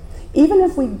repositories, even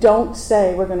if we don't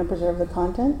say we're going to preserve the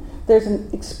content, there's an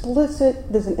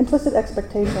implicit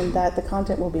expectation that the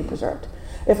content will be preserved.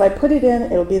 If I put it in,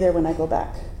 it'll be there when I go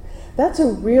back. That's a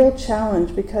real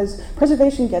challenge because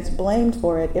preservation gets blamed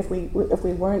for it if we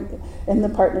weren't in the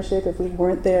partnership, if we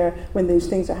weren't there when these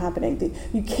things are happening.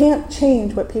 You can't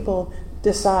change what people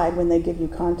decide when they give you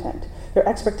content. Their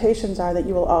expectations are that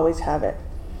you will always have it.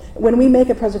 When we make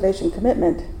a preservation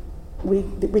commitment,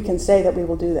 we can say that we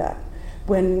will do that.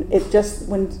 When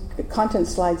content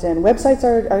slides in, websites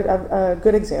are a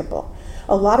good example.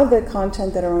 A lot of the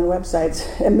content that are on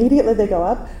websites, immediately they go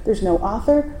up, there's no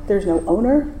author, there's no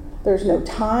owner, there's no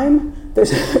time.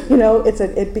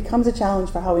 It becomes a challenge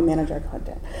for how we manage our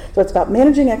content. So it's about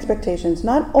managing expectations,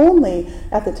 not only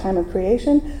at the time of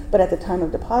creation, but at the time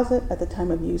of deposit, at the time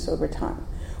of use over time.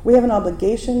 We have an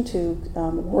obligation to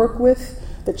work with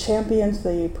the champions,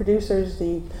 the producers,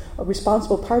 the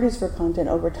responsible parties for content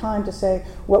over time to say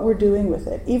what we're doing with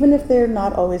it, even if they're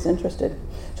not always interested.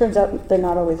 Turns out they're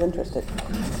not always interested.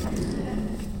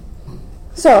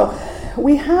 So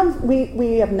we have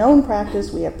known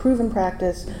practice, we have proven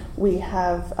practice, we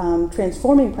have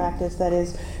transforming practice that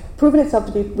is proven itself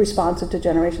to be responsive to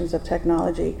generations of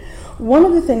technology. One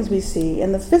of the things we see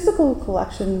in the physical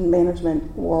collection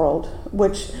management world,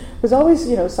 which was always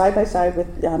side by side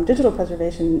with digital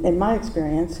preservation in my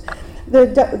experience,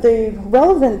 the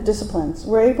relevant disciplines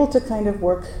were able to kind of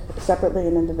work separately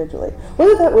and individually.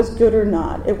 Whether that was good or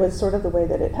not, it was sort of the way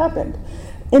that it happened.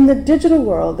 In the digital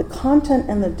world, the content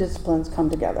and the disciplines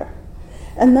come together.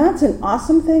 And that's an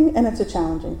awesome thing, and it's a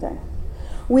challenging thing.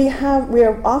 We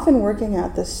are often working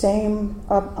at the same,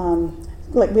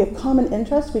 we have common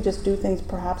interests, we just do things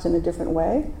perhaps in a different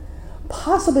way,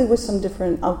 possibly with some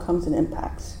different outcomes and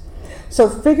impacts. So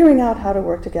figuring out how to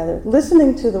work together,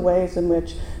 listening to the ways in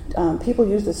which people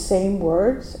use the same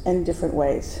words in different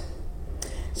ways.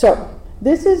 So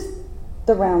this is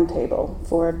the round table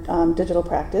for digital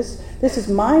practice. This is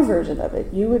my version of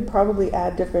it. You would probably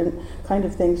add different kind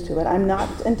of things to it. I'm not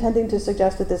intending to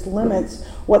suggest that this limits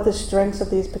what the strengths of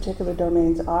these particular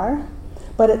domains are,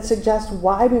 but it suggests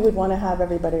why we would want to have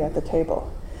everybody at the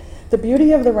table. The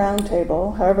beauty of the round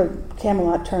table, however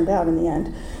Camelot turned out in the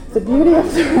end, the beauty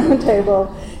of the round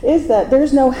table is that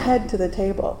there's no head to the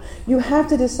table. You have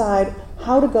to decide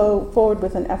how to go forward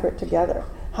with an effort together,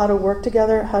 how to work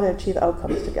together, how to achieve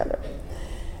outcomes together.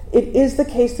 It is the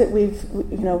case that we've,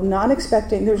 not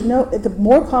expecting, the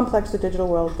more complex the digital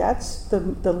world gets,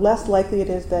 the less likely it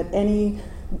is that any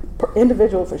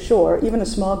individual for sure, even a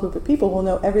small group of people, will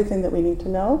know everything that we need to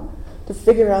know to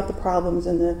figure out the problems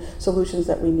and the solutions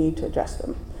that we need to address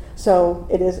them. So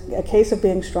it is a case of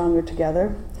being stronger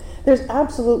together. There's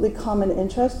absolutely common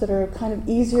interests that are kind of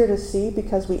easier to see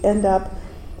because we end up,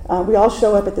 we all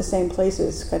show up at the same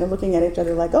places, kind of looking at each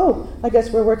other like, oh, I guess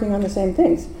we're working on the same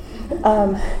things.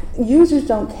 Users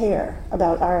don't care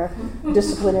about our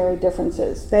disciplinary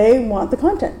differences. They want the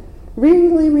content,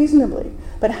 really reasonably.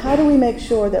 But how do we make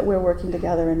sure that we're working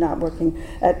together and not working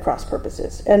at cross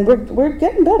purposes? And we're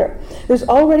getting better. There's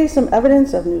already some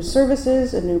evidence of new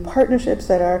services and new partnerships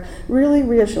that are really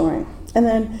reassuring. And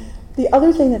then the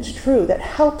other thing that's true that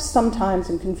helps sometimes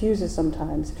and confuses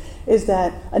sometimes is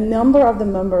that a number of the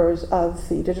members of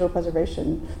the digital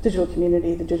preservation, digital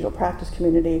community, the digital practice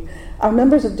community, are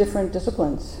members of different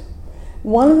disciplines.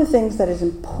 One of the things that is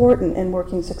important in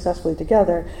working successfully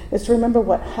together is to remember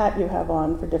what hat you have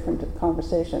on for different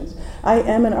conversations. I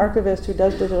am an archivist who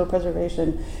does digital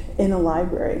preservation in a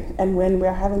library, and when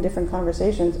we're having different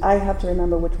conversations, I have to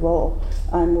remember which role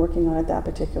I'm working on at that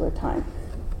particular time.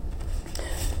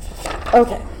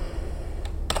 Okay,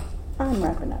 I'm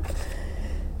wrapping up.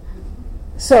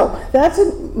 So that's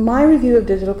my review of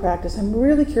digital practice. I'm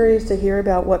really curious to hear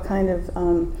about what kind of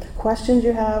questions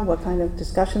you have, what kind of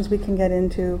discussions we can get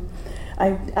into.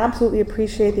 I absolutely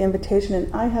appreciate the invitation,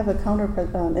 and I have a counter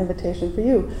invitation for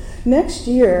you. Next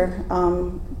year,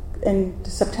 in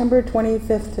September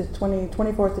 25th to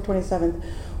 24th to 27th,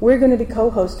 we're going to be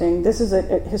co-hosting. This is a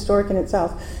historic in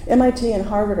itself. MIT and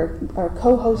Harvard are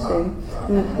co-hosting.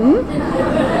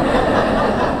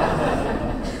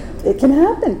 It can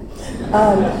happen.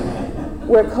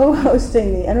 We're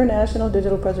co-hosting the International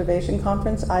Digital Preservation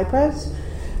Conference, IPRES,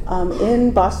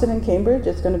 in Boston and Cambridge.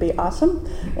 It's going to be awesome,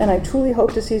 and I truly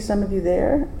hope to see some of you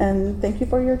there, and thank you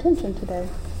for your attention today.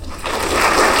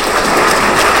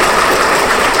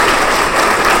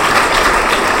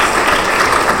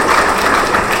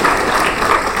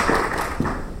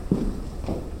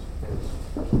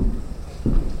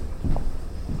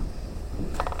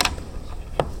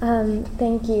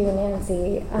 Thank you,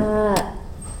 Nancy.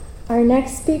 Our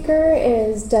next speaker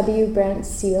is W. Brent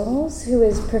Seals, who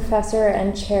is professor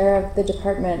and chair of the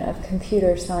Department of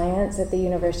Computer Science at the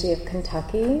University of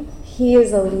Kentucky. He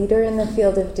is a leader in the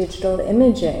field of digital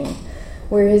imaging,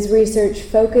 where his research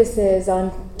focuses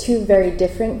on two very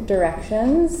different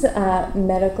directions,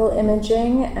 medical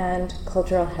imaging and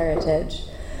cultural heritage.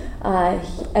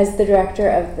 As the director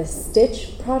of the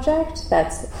STITCH project,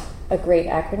 that's a great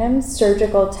acronym,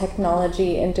 Surgical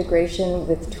Technology Integration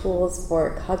with Tools for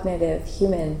Cognitive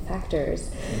Human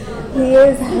Factors. He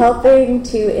is helping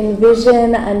to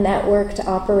envision a networked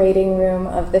operating room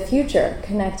of the future,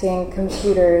 connecting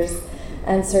computers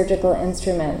and surgical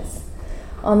instruments.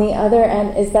 On the other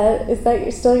end, is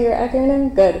that still your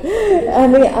acronym? Good.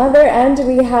 On the other end,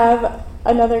 we have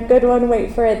another good one,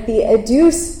 wait for it, the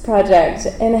EDUCE project,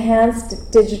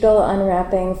 Enhanced Digital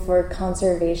Unwrapping for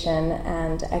Conservation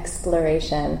and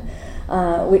Exploration,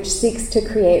 which seeks to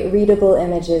create readable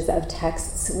images of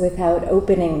texts without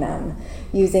opening them,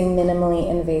 using minimally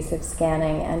invasive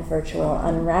scanning and virtual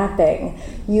unwrapping.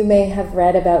 You may have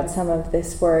read about some of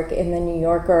this work in the New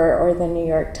Yorker or the New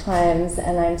York Times,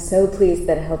 and I'm so pleased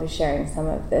that he'll be sharing some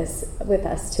of this with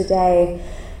us today.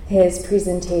 His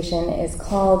presentation is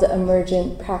called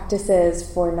Emergent Practices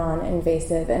for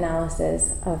Non-Invasive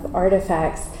Analysis of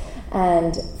Artifacts.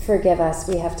 And forgive us,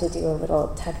 we have to do a little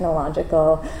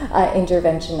technological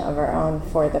intervention of our own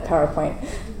for the PowerPoint.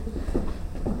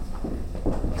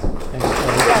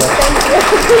 Thanks,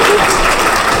 thank you.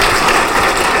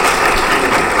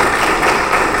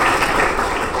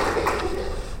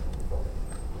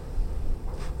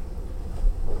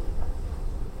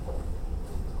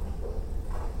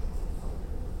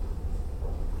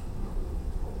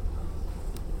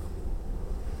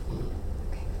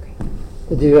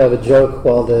 I do have a joke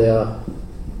while the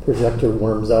projector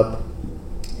warms up.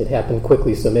 It happened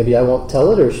quickly, so maybe I won't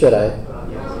tell it, or should I?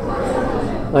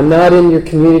 I'm not in your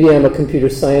community. I'm a computer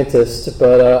scientist,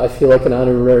 but I feel like an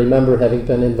honorary member having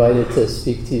been invited to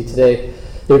speak to you today.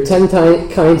 There are 10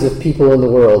 kinds of people in the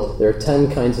world. There are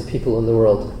 10 kinds of people in the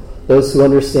world. Those who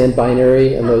understand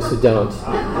binary and those who don't.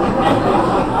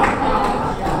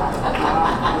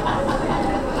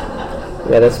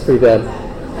 Yeah, that's pretty bad.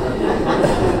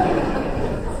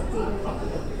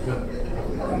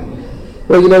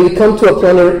 Well, you come to a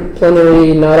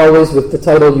plenary not always with the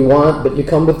title you want, but you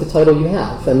come with the title you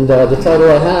have. And the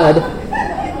title I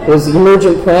had was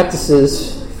Emergent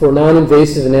Practices for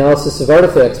Non-Invasive Analysis of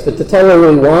Artifacts. But the title I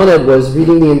really wanted was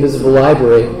Reading the Invisible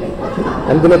Library.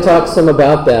 I'm going to talk some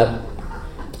about that.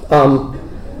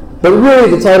 But really,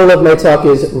 the title of my talk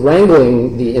is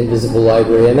Wrangling the Invisible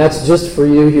Library, and that's just for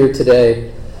you here today.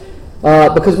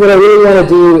 Because what I really want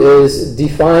to do is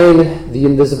define the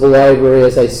invisible library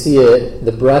as I see it,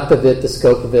 the breadth of it, the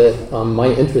scope of it, my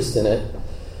interest in it,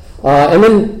 and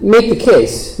then make the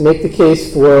case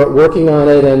for working on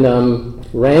it and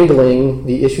wrangling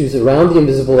the issues around the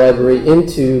invisible library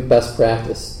into best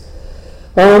practice.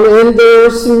 And there are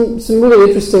some really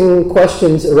interesting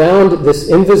questions around this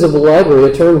invisible library,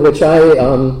 a term which I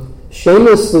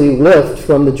shamelessly lift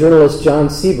from the journalist John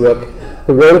Seabrook,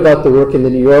 who wrote about the work in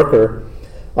the New Yorker.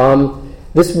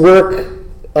 This work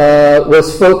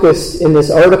was focused in this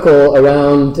article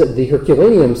around the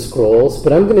Herculaneum scrolls,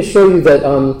 but I'm going to show you that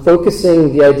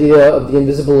focusing the idea of the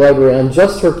invisible library on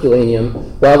just Herculaneum,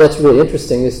 while that's really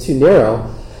interesting, is too narrow.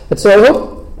 And so I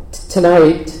hope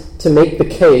tonight to make the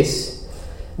case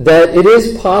that it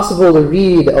is possible to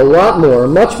read a lot more,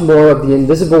 much more of the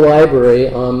invisible library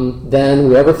than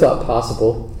we ever thought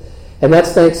possible. And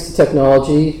that's thanks to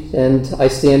technology, and I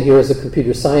stand here as a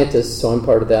computer scientist, so I'm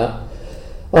part of that.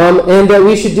 And that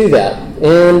we should do that.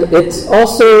 And it's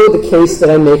also the case that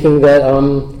I'm making that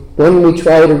when we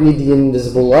try to read the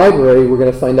invisible library, we're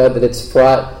going to find out that it's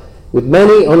fraught with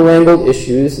many unwrangled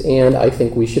issues, and I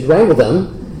think we should wrangle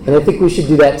them, and I think we should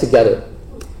do that together.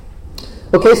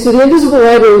 Okay, so the invisible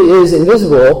library is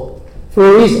invisible for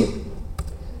a reason.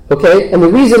 Okay, and the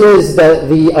reason is that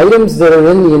the items that are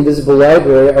in the invisible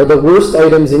library are the worst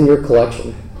items in your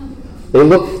collection. They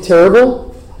look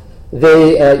terrible.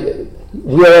 We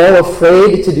are all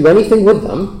afraid to do anything with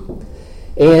them.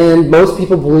 And most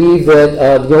people believe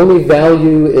that the only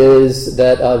value is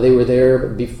that they were there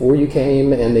before you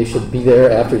came and they should be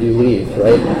there after you leave,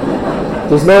 right?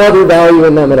 There's no other value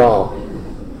in them at all.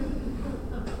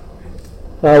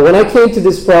 When I came to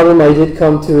this problem, I did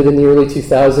come to it in the early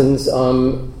 2000s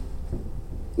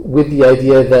with the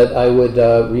idea that I would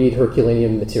read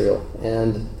Herculaneum material.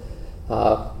 And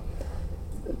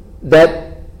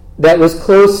that was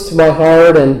close to my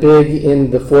heart and big in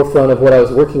the forefront of what I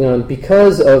was working on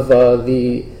because of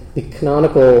the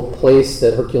canonical place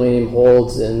that Herculaneum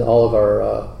holds in all of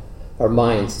our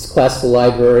minds. It's a classical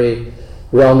library.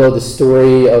 We all know the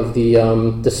story of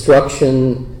the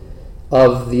destruction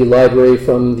of the library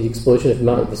from the explosion of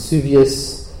Mount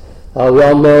Vesuvius. We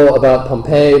all know about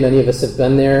Pompeii. Many of us have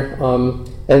been there.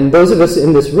 And those of us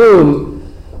in this room,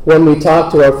 when we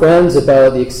talk to our friends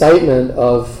about the excitement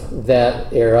of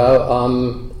that era,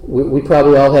 we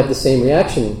probably all have the same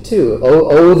reaction too.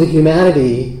 Oh, the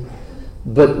humanity,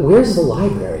 but where's the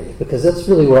library? Because that's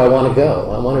really where I want to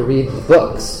go. I want to read the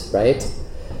books, right?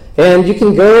 And you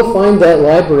can go find that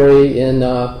library in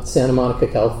Santa Monica,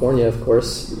 California, of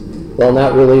course. Well,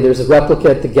 not really. There's a replica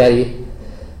at the Getty.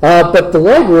 But the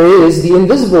library is the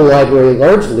invisible library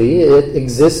largely. It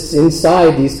exists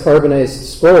inside these carbonized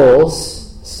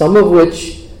scrolls, some of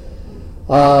which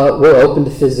were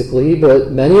opened physically,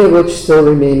 but many of which still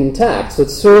remain intact. So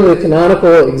it's sort of a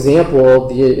canonical example of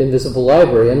the invisible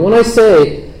library. And when I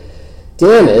say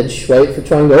damage, right, for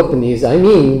trying to open these, I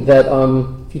mean that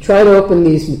if you try to open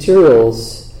these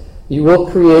materials, you will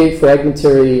create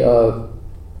fragmentary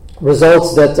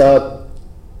results that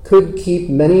could keep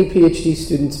many PhD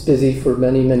students busy for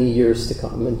many, many years to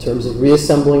come in terms of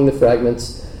reassembling the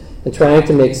fragments and trying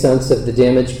to make sense of the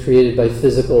damage created by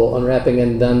physical unwrapping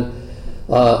and then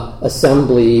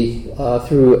assembly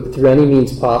through any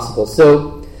means possible.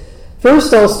 So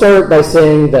first I'll start by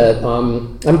saying that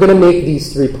I'm going to make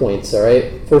these 3 points, all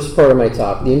right? First part of my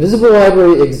talk. The invisible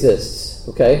library exists,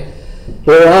 okay?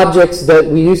 There are objects that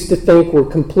we used to think were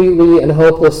completely and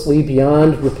hopelessly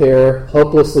beyond repair,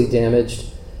 hopelessly damaged.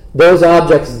 Those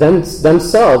objects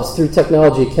themselves, through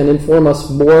technology, can inform us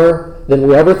more than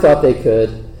we ever thought they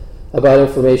could about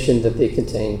information that they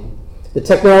contain. The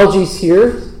technology's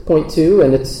here, point 2,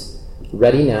 and it's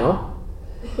ready now.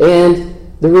 And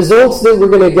the results that we're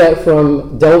going to get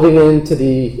from delving into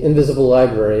the invisible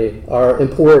library are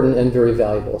important and very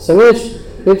valuable. So I'm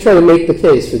going to try to make the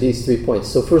case for these 3 points.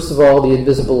 So first of all, the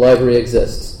invisible library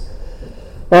exists.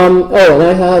 And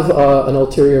I have an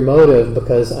ulterior motive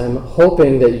because I'm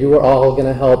hoping that you are all going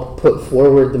to help put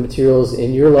forward the materials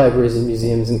in your libraries and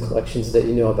museums and collections that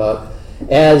you know about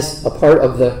as a part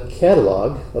of the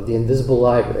catalog of the invisible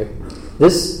library.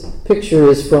 This picture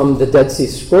is from the Dead Sea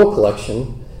Scroll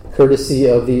Collection, courtesy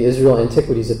of the Israel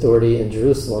Antiquities Authority in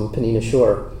Jerusalem, Penina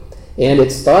Shore. And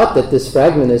it's thought that this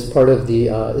fragment is part of the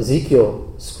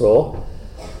Ezekiel scroll,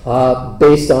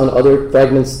 based on other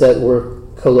fragments that were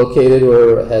co-located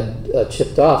or had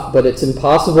chipped off, but it's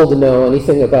impossible to know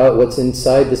anything about what's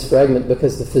inside this fragment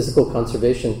because the physical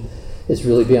conservation is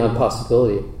really beyond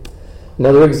possibility.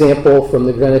 Another example from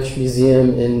the Greenwich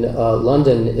Museum in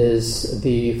London is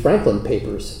the Franklin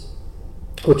Papers,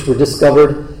 which were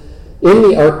discovered in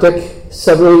the Arctic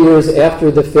several years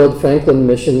after the failed Franklin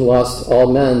mission lost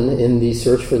all men in the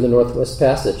search for the Northwest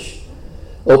Passage.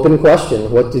 Open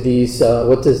question, what does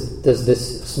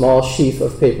this small sheaf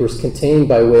of papers contain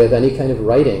by way of any kind of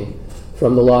writing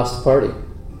from the lost party?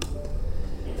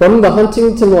 From the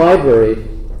Huntington Library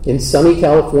in sunny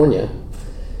California,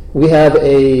 we have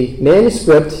a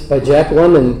manuscript by Jack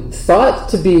London thought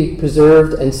to be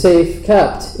preserved and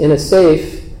kept in a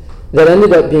safe that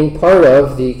ended up being part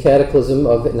of the cataclysm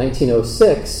of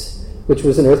 1906, which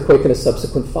was an earthquake and a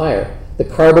subsequent fire. The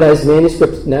carbonized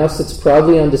manuscript now sits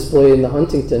proudly on display in the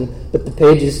Huntington, but the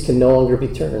pages can no longer be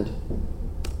turned.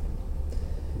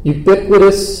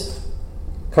 Ubiquitous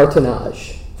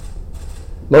cartonnage.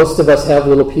 Most of us have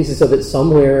little pieces of it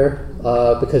somewhere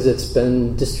because it's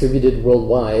been distributed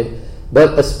worldwide,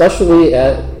 but especially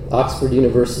at Oxford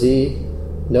University,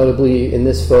 notably in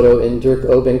this photo in Dirk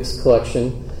Obink's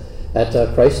collection at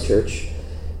Christ Church.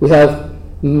 We have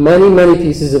many, many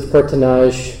pieces of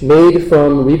cartonnage made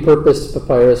from repurposed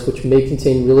papyrus, which may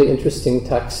contain really interesting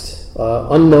text,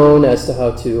 unknown as to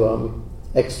how to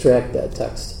extract that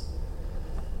text.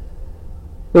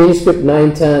 Manuscript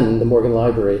 910, the Morgan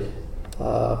Library.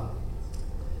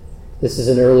 This is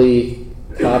an early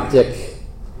Coptic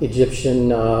Egyptian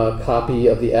copy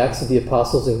of the Acts of the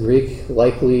Apostles in Greek,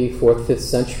 likely 4th, 5th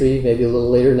century, maybe a little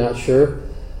later, not sure.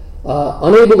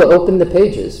 Unable to open the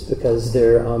pages because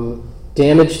they're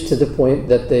damaged to the point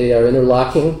that they are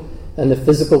interlocking, and the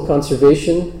physical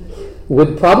conservation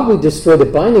would probably destroy the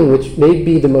binding, which may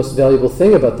be the most valuable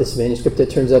thing about this manuscript. It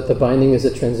turns out the binding is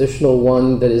a transitional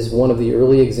one that is one of the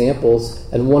early examples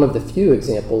and one of the few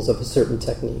examples of a certain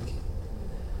technique.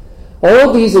 All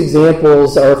of these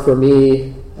examples are, for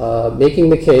me, making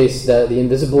the case that the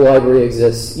invisible library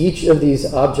exists. Each of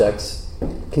these objects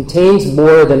contains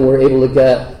more than we're able to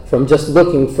get from just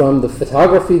looking from the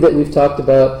photography that we've talked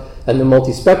about and the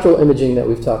multispectral imaging that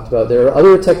we've talked about. There are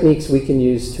other techniques we can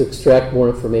use to extract more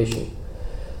information.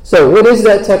 So what is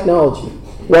that technology?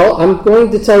 Well, I'm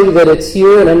going to tell you that it's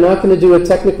here, and I'm not going to do a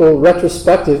technical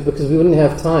retrospective because we wouldn't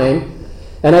have time.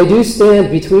 And I do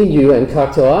stand between you and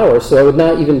cocktail hour, so I would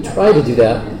not even try to do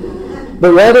that.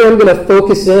 But rather, I'm going to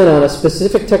focus in on a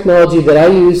specific technology that I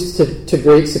used to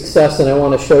great success, and I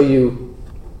want to show you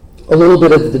a little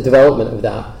bit of the development of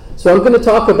that. So I'm going to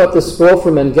talk about the scroll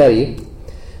from En-Gedi,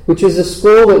 which is a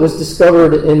scroll that was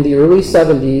discovered in the early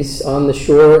 70s on the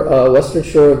shore, western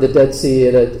shore of the Dead Sea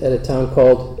at a town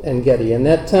called En-Gedi. And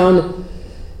that town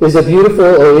is a beautiful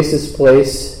oasis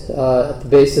place at the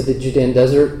base of the Judean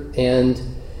desert, and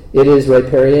it is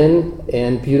riparian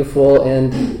and beautiful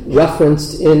and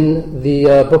referenced in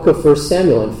the book of 1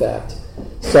 Samuel, in fact.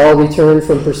 Saul returned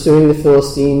from pursuing the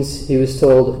Philistines. He was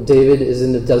told, David is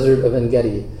in the desert of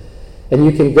En-Gedi. And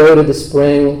you can go to the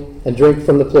spring and drink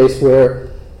from the place where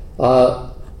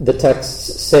the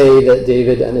texts say that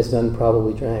David and his men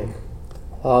probably drank.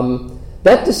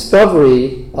 That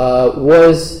discovery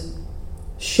was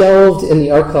shelved in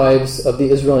the archives of the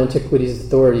Israel Antiquities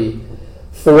Authority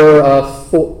for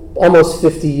almost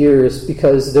 50 years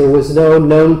because there was no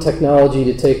known technology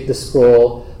to take the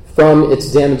scroll from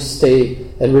its damaged state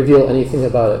and reveal anything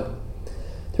about it.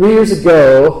 3 years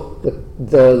ago,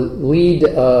 the lead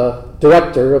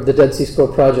director of the Dead Sea Scroll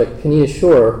Project, Penina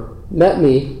Shore, met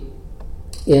me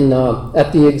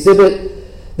at the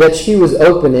exhibit that she was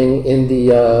opening in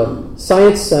the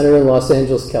Science Center in Los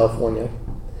Angeles, California,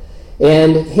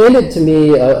 and handed to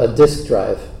me a disk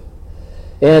drive.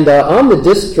 And on the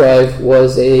disk drive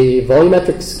was a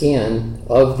volumetric scan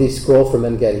of the scroll from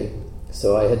En-Gedi.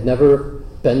 So I had never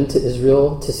been to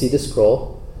Israel to see the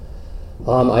scroll.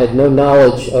 I had no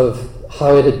knowledge of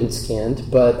how it had been scanned,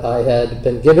 but I had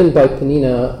been given by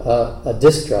Penina a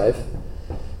disk drive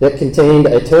that contained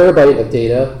a terabyte of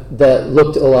data that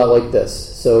looked a lot like this.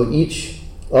 So each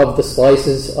of the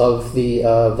slices of the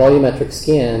volumetric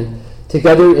scan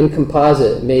together in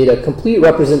composite made a complete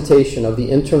representation of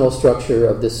the internal structure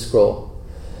of this scroll.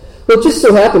 Well, it just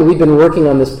so happened we'd been working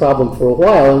on this problem for a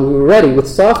while, and we were ready with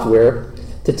software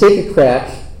to take a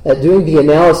crack at doing the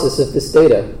analysis of this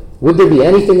data. Would there be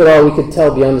anything at all we could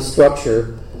tell beyond the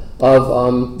structure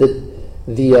of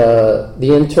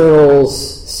the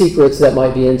internals, secrets that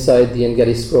might be inside the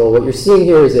En-Gedi scroll? What you're seeing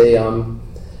here is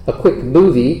a quick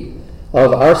movie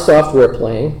of our software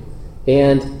playing,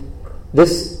 and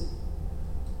this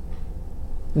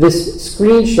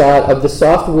screenshot of the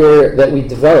software that we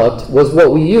developed was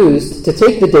what we used to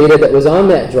take the data that was on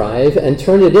that drive and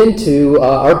turn it into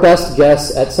our best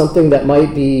guess at something that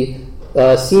might be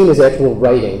seen as actual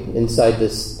writing inside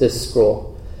this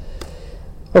scroll.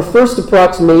 Our first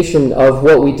approximation of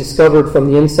what we discovered from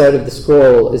the inside of the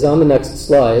scroll is on the next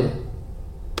slide.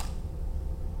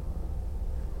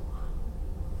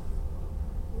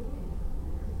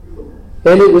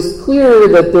 And it was clear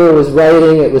that there was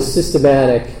writing, it was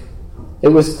systematic. It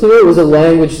was clear it was a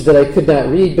language that I could not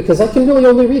read because I can really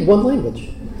only read one language.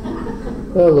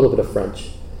 Well, a little bit of French.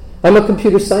 I'm a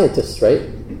computer scientist, right?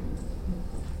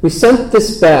 We sent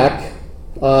this back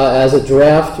as a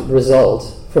draft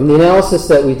result from the analysis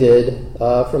that we did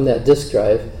from that disk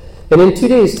drive. And in 2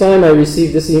 days' time, I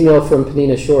received this email from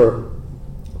Penina Shore.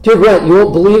 Dear Brent, you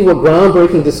won't believe what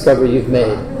groundbreaking discovery you've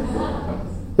made.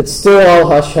 It's still all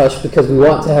hush-hush because we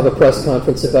want to have a press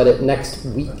conference about it next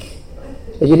week.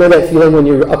 And you know that feeling when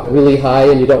you're up really high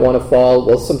and you don't want to fall?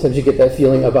 Well, sometimes you get that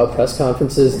feeling about press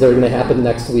conferences. They're going to happen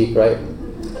next week, right?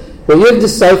 What you have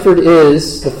deciphered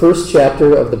is the first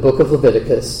chapter of the book of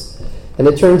Leviticus, and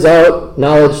it turns out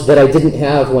knowledge that I didn't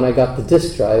have when I got the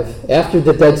disk drive. After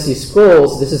the Dead Sea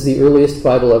Scrolls, this is the earliest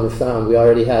Bible ever found. We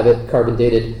already have it carbon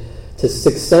dated to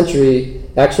 6th century.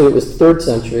 Actually, it was 3rd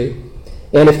century.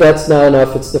 And if that's not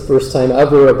enough, it's the first time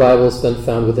ever a Bible's been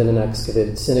found within an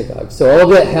excavated synagogue. So all of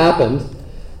that happened.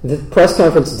 The press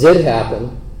conference did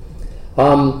happen.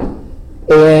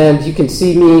 And you can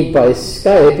see me by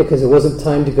Skype because it wasn't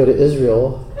time to go to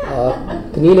Israel.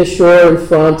 Penina Shore in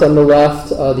front on the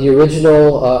left, the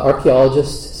original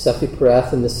archaeologist, Sefi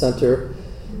Parath in the center,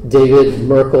 David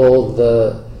Merkel,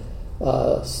 the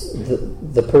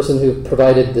person who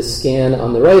provided the scan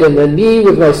on the right, and then me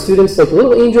with my students like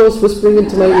little angels whispering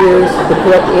into my ears the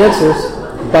correct answers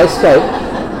by Skype.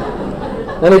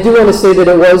 And I do want to say that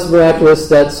it was miraculous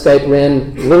that Skype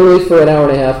ran literally for an hour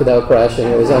and a half without crashing.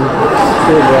 It was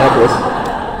truly miraculous.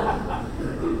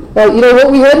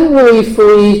 What we hadn't really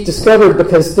fully discovered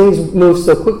because things moved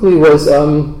so quickly was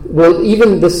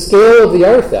even the scale of the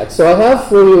artifact. So I have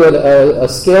for you a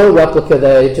scale replica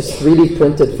that I just 3D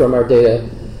printed from our data.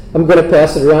 I'm going to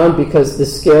pass it around because the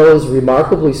scale is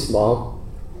remarkably small.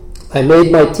 I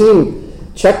made my team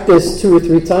check this 2 or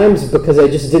 3 times because I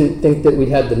just didn't think that we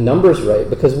had the numbers right,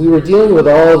 because we were dealing with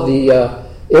all the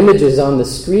images on the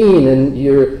screen, and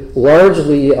you're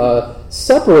largely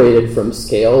separated from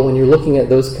scale when you're looking at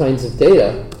those kinds of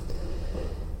data.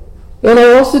 And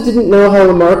I also didn't know how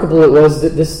remarkable it was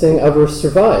that this thing ever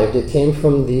survived. It came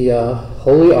from the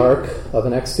Holy Ark of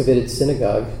an excavated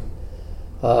synagogue,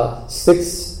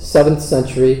 6th, 7th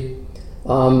century,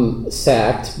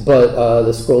 sacked, but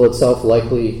the scroll itself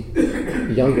likely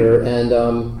younger. And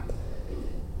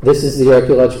this is the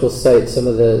archaeological site, some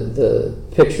of the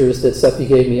pictures that Sefi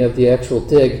gave me of the actual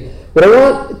dig. What I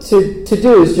want to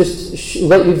do is just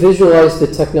let you visualize the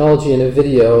technology in a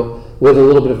video with a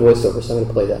little bit of voiceover, so I'm going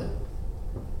to play that.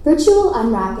 Virtual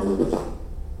unwrapping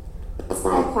begins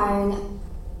by acquiring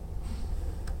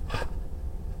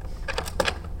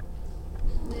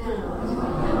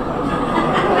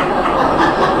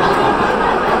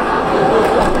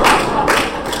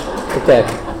Okay.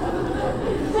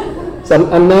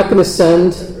 So I'm not going to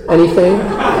send anything.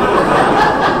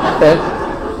 Okay.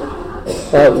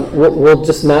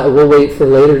 We'll wait for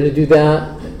later to do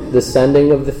that. The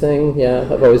sending of the thing. Yeah,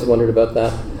 I've always wondered about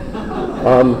that.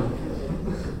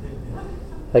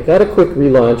 I got a quick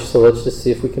relaunch, so let's just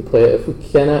see if we can play it. If we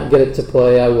cannot get it to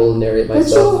play, I will narrate myself.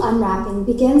 Virtual unwrapping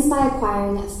begins by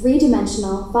acquiring a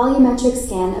 3-dimensional volumetric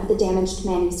scan of the damaged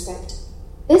manuscript.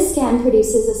 This scan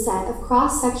produces a set of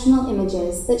cross-sectional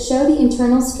images that show the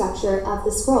internal structure of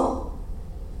the scroll.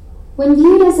 When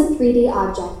viewed as a 3D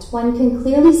object, one can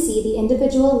clearly see the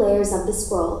individual layers of the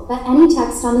scroll, but any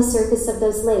text on the surface of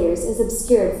those layers is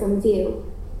obscured from view.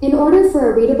 In order for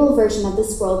a readable version of the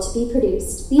scroll to be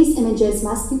produced, these images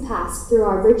must be passed through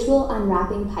our virtual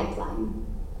unwrapping pipeline.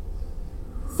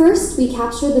 First, we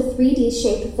capture the 3D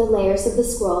shape of the layers of the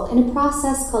scroll in a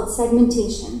process called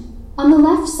segmentation. On the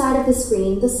left side of the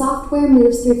screen, the software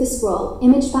moves through the scroll,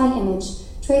 image by image,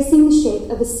 tracing the shape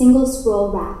of a single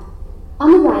scroll wrap.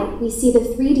 On the right, we see the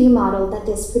 3D model that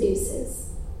this produces.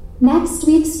 Next,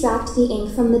 we extract the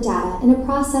ink from the data in a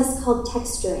process called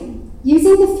texturing.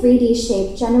 Using the 3D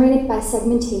shape generated by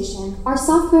segmentation, our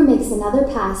software makes another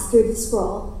pass through the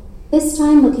scroll, this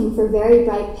time looking for very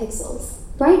bright pixels.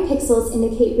 Bright pixels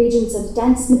indicate regions of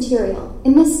dense material,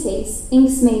 in this case,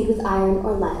 inks made with iron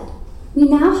or lead. We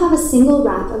now have a single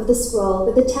wrap of the scroll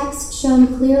with the text shown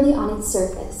clearly on its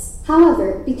surface.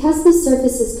 However, because the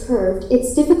surface is curved,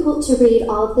 it's difficult to read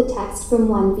all of the text from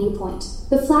one viewpoint.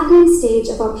 The flattening stage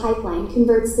of our pipeline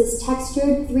converts this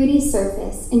textured 3D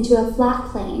surface into a flat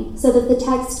plane so that the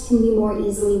text can be more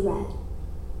easily read.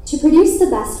 To produce the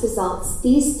best results,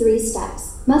 these 3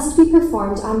 steps must be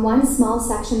performed on one small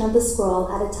section of the scroll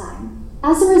at a time.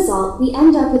 As a result, we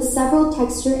end up with several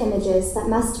texture images that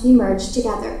must be merged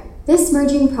together. This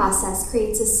merging process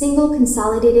creates a single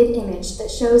consolidated image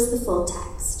that shows the full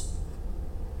text.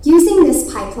 Using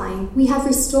this pipeline, we have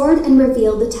restored and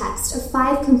revealed the text of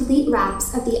 5 complete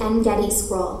wraps of the En-Gedi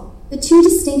scroll. The 2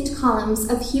 distinct columns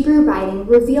of Hebrew writing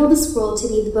reveal the scroll to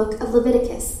be the book of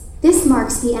Leviticus. This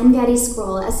marks the En-Gedi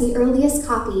scroll as the earliest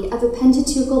copy of a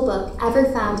Pentateuchal book ever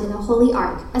found in a holy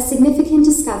ark, a significant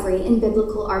discovery in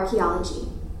biblical archaeology.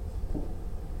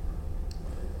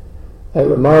 I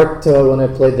remarked when I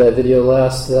played that video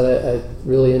last that I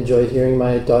really enjoyed hearing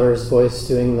my daughter's voice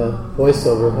doing the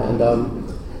voiceover, and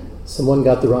someone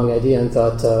got the wrong idea and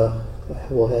thought,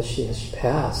 well, has she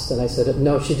passed? And I said,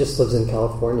 no, she just lives in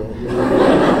California.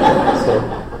 So,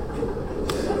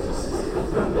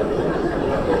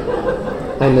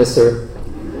 I miss her.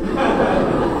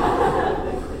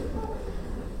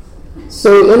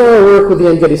 So in our work with the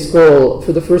Engedi scroll,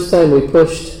 for the first time we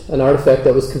pushed an artifact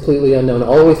that was completely unknown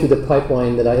all the way through the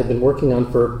pipeline that I had been working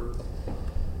on for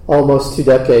almost 2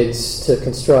 decades to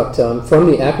construct,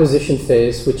 from the acquisition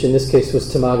phase, which in this case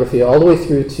was tomography, all the way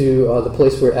through to the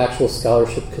place where actual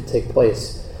scholarship could take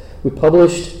place. We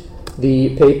published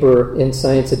the paper in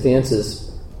Science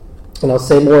Advances, and I'll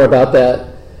say more about that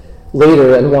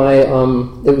later and why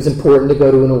it was important to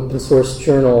go to an open source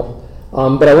journal.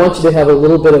 But I want you to have a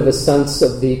little bit of a sense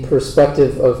of the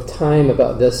perspective of time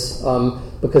about this,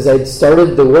 because I'd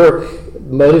started the work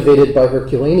motivated by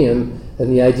Herculaneum,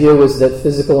 and the idea was that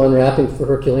physical unwrapping for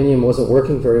Herculaneum wasn't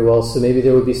working very well, so maybe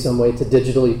there would be some way to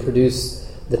digitally produce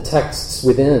the texts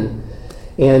within.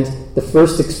 And the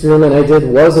first experiment I did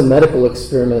was a medical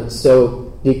experiment,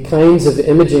 so the kinds of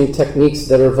imaging techniques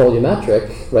that are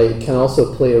volumetric, right, can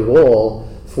also play a role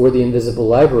for the invisible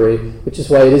library, which is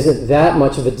why it isn't that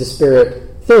much of a disparate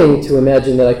thing to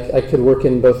imagine that I could work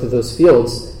in both of those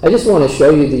fields. I just want to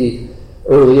show you the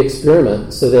early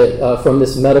experiment so that from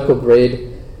this medical grade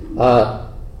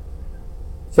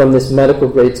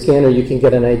scanner you can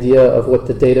get an idea of what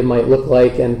the data might look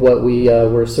like and what we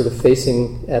were sort of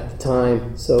facing at the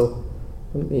time. So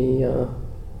let me...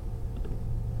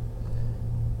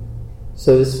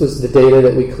 So this was the data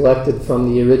that we collected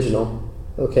from the original.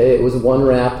 Okay, it was one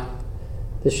wrap.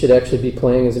 This should actually be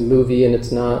playing as a movie, and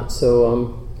it's not.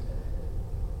 So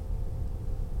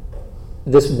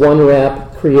this one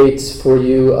wrap creates for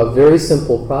you a very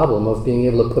simple problem of being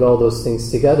able to put all those things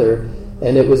together.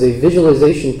 And it was a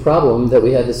visualization problem that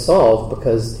we had to solve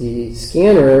because the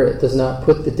scanner does not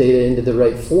put the data into the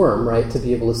right form, right, to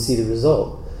be able to see the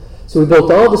result. So we built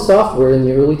all the software in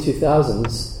the early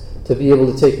 2000s to be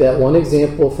able to take that one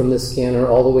example from the scanner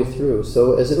all the way through.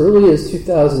 So as early as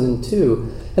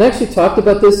 2002, and I actually talked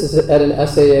about this at an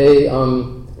SAA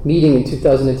meeting in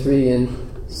 2003 in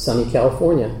sunny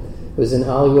California. It was in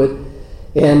Hollywood.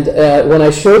 And when I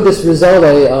showed this result,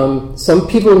 some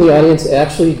people in the audience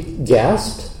actually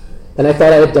gasped, and I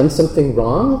thought I had done something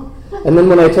wrong. And then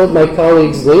when I told my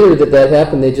colleagues later that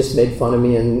happened, they just made fun of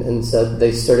me and said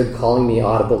they started calling me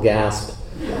Audible Gasp.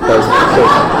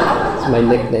 It's my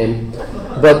nickname.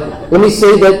 But let me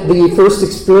say that the first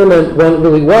experiment went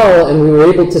really well, and we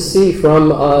were able to see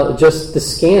from just the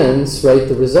scans, right,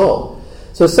 the result.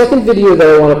 So a second video that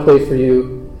I want to play for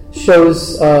you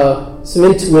shows some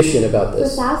intuition about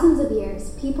this. For thousands of years,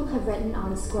 people have written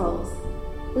on scrolls.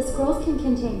 The scrolls can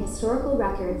contain historical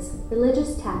records,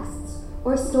 religious texts,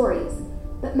 or stories,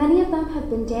 but many of them have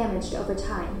been damaged over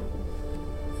time.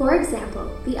 For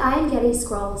example, the Iron Gedi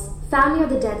scrolls, found near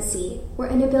the Dead Sea, were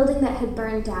in a building that had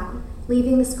burned down,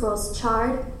 leaving the scrolls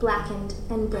charred, blackened,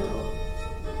 and brittle.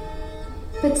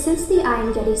 But since the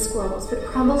Iron Gedi scrolls would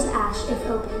crumble to ash if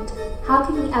opened, how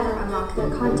can we ever unlock their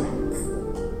contents?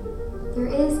 There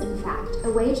is, in fact,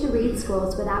 a way to read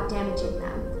scrolls without damaging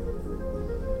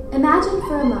them. Imagine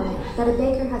for a moment that a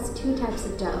baker has 2 types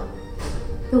of dough.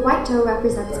 The white dough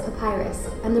represents papyrus,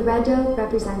 and the red dough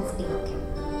represents ink.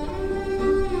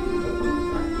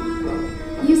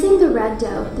 Using the red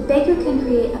dough, the baker can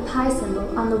create a pi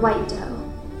symbol on the white dough.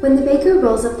 When the baker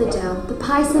rolls up the dough, the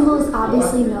pi symbol is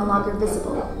obviously no longer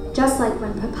visible, just like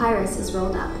when papyrus is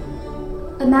rolled up.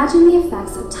 Imagine the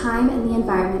effects of time and the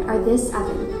environment are this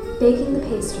oven, baking the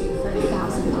pastry for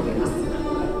 1,000 years.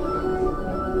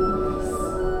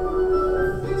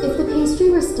 If the pastry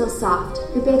were still soft,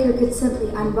 the baker could simply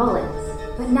unroll it,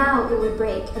 but now it would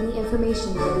break and the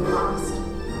information would be lost.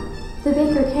 The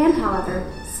baker can, however,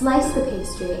 slice the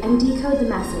pastry and decode the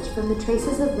message from the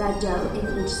traces of red dough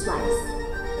in each slice.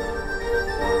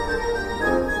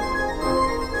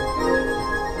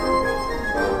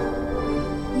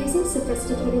 Using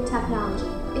sophisticated technology,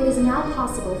 it is now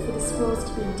possible for the scrolls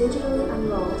to be digitally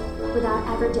unrolled without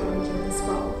ever damaging the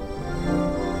scroll.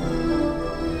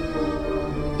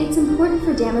 It's important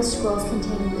for damaged scrolls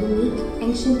containing unique,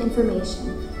 ancient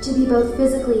information to be both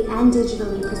physically and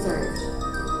digitally preserved.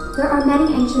 There are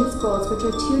many ancient scrolls which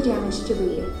are too damaged to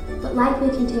read, but likely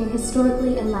contain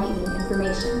historically enlightening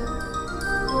information.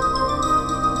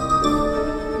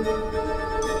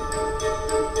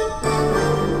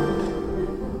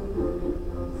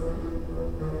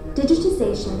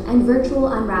 Digitization and virtual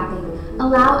unwrapping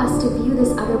allow us to view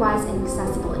this otherwise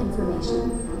inaccessible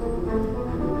information.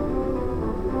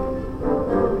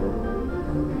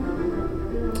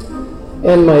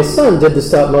 And my son did the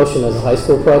stop motion as a high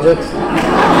school project.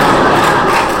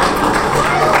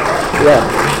 Yeah.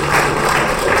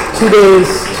 2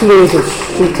 days of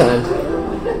shoot time.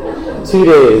 2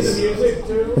 days.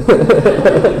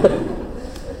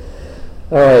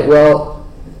 All right, well,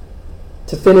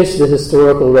 to finish the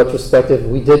historical retrospective,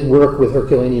 we did work with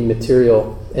Herculaneum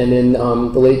material. And in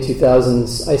the late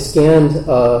 2000s, I scanned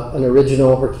an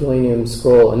original Herculaneum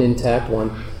scroll, an intact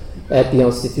one, at the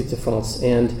Institut de France.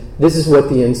 And this is what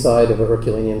the inside of a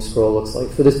Herculaneum scroll looks like.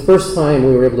 For the first time,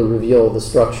 we were able to reveal the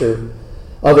structure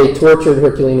of a tortured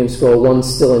Herculaneum scroll, one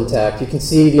still intact. You can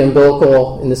see the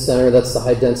umbilical in the center, that's the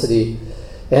high density.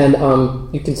 And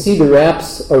you can see the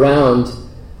wraps around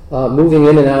moving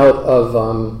in and out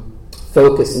of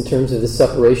focus in terms of the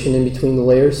separation in between the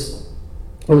layers.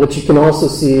 And what you can also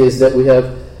see is that we have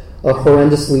a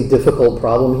horrendously difficult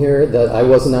problem here that I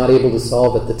was not able to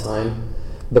solve at the time,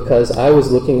 because I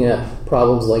was looking at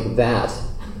problems like that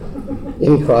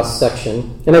in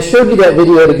cross-section. And I showed you that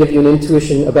video to give you an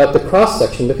intuition about the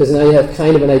cross-section, because now you have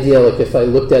kind of an idea, like if I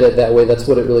looked at it that way, that's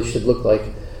what it really should look like.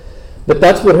 But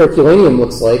that's what Herculaneum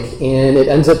looks like, and it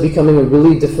ends up becoming a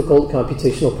really difficult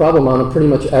computational problem on pretty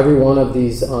much every one of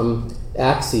these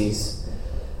axes.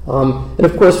 And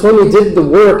of course, when we did the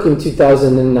work in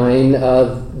 2009,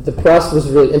 the press was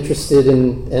really interested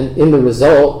in the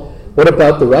result. What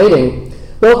about the writing?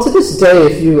 Well, to this day,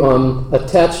 if you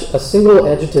attach a single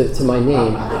adjective to my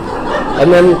name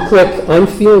and then click "I'm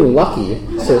feeling lucky,"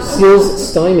 so Seals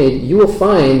stymied, you will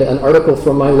find an article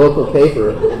from my local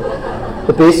paper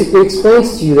that basically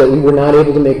explains to you that we were not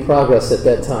able to make progress at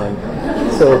that time.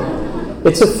 So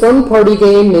it's a fun party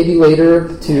game, maybe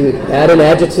later, to add an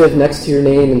adjective next to your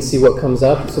name and see what comes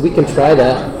up. So we can try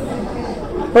that.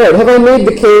 All right, have I made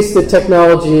the case that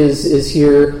technology is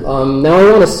here? Now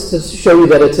I want to show you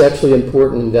that it's actually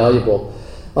important and valuable.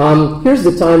 Here's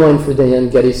the timeline for the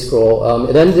En-Gedi scroll.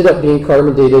 It ended up being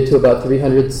carbon dated to about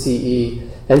 300 CE.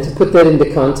 And to put that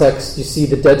into context, you see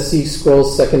the Dead Sea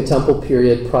Scrolls Second Temple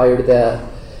period prior to that.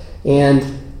 And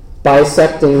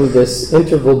bisecting this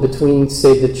interval between,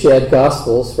 say, the Chad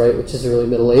Gospels, right, which is early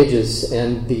Middle Ages,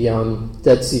 and the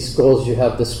Dead Sea Scrolls, you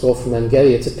have the scroll from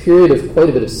En-Gedi. It's a period of quite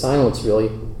a bit of silence, really.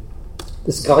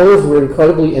 The scholars were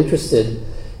incredibly interested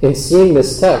in seeing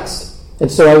this text, and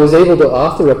so I was able to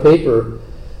author a paper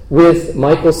with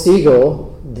Michael Siegel,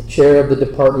 the chair of the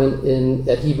department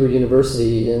at Hebrew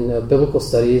University in Biblical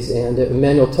Studies, and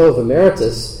Emmanuel Tov,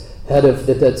 emeritus, head of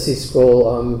the Dead Sea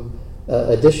Scroll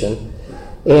edition.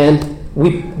 And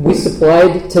we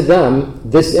supplied to them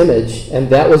this image, and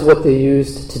that was what they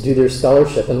used to do their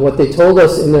scholarship. And what they told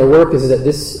us in their work is that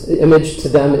this image to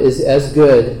them is as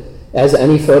good as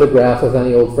any photograph of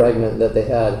any old fragment that they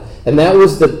had. And that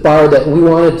was the bar that we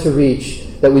wanted to reach,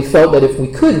 that we felt that if we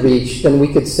could reach, then we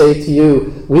could say to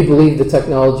you, we believe the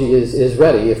technology is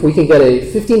ready. If we can get a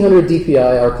 1500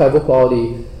 DPI archival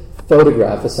quality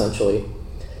photograph, essentially,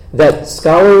 that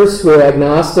scholars who are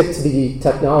agnostic to the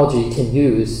technology can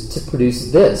use to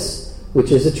produce this,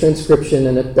 which is a transcription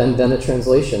and then a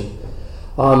translation.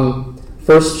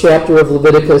 First chapter of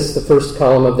Leviticus, the first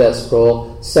column of that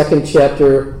scroll. Second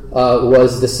chapter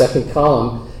was the second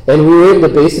column. And we were able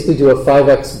to basically do a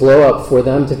 5x blow-up for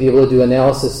them to be able to do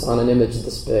analysis on an image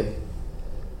this big.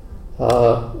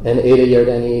 And Ada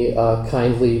Yardeni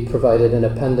kindly provided an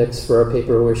appendix for our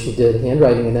paper where she did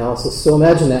handwriting analysis. So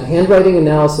imagine that, handwriting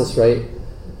analysis, right,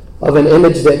 of an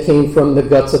image that came from the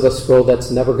guts of a scroll that's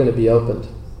never going to be opened.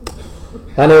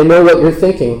 And I know what you're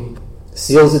thinking.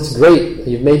 Seals, it's great,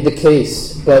 you've made the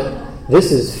case, but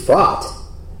this is fraught,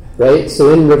 right?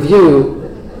 So in review,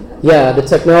 yeah, the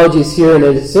technology is here and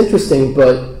it's interesting,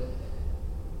 but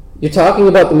you're talking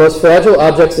about the most fragile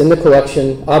objects in the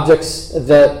collection, objects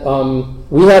that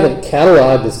we haven't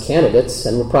cataloged as candidates,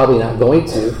 and we're probably not going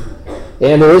to.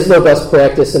 And there is no best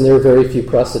practice, and there are very few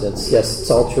precedents. Yes,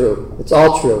 it's all true. It's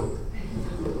all true.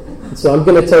 And so I'm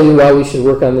going to tell you why we should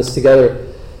work on this together.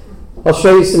 I'll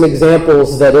show you some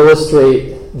examples that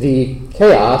illustrate the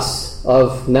chaos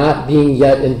of not being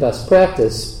yet in best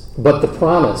practice, but the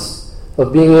promise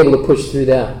of being able to push through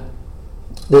that.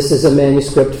 This is a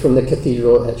manuscript from the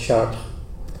cathedral at Chartres,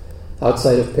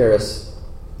 outside of Paris.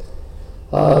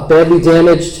 Badly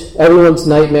damaged, everyone's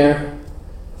nightmare.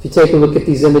 If you take a look at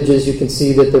these images, you can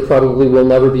see that there probably will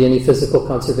never be any physical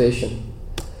conservation.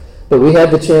 But we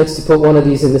had the chance to put one of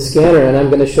these in the scanner, and I'm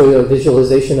going to show you a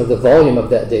visualization of the volume of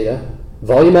that data.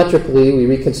 Volumetrically, we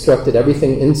reconstructed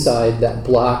everything inside that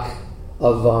block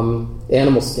of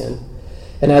animal skin.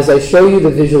 And as I show you the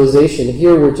visualization,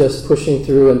 here we're just pushing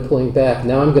through and pulling back.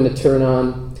 Now I'm going to turn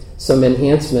on some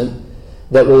enhancement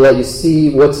that will let you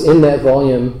see what's in that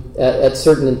volume at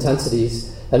certain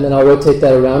intensities. And then I'll rotate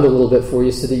that around a little bit for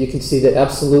you so that you can see that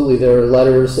absolutely there are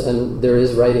letters and there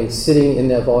is writing sitting in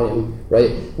that volume,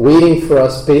 right? Waiting for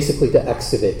us basically to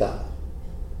excavate that.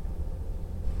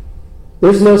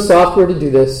 There's no software to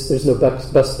do this. There's no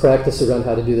best practice around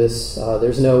how to do this.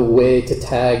 There's no way to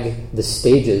tag the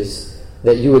stages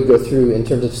that you would go through in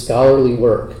terms of scholarly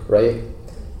work, right,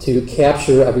 to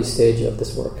capture every stage of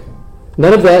this work.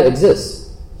 None of that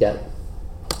exists yet.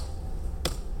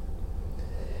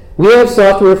 We have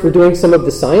software for doing some of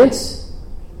the science.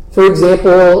 For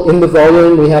example, in the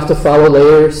volume, we have to follow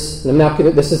layers. And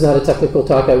this is not a technical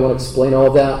talk. I won't explain all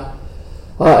of that.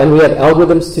 And we have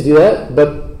algorithms to do that.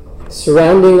 But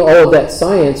surrounding all of that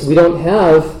science, we don't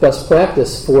have best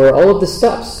practice for all of the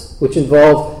steps, which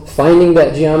involve finding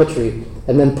that geometry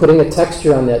and then putting a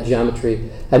texture on that geometry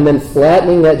and then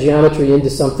flattening that geometry into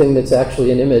something that's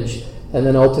actually an image and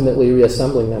then ultimately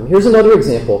reassembling them. Here's another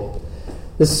example.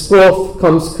 This scroll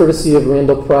comes courtesy of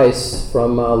Randall Price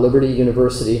from Liberty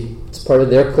University. It's part of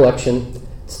their collection.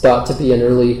 It's thought to be an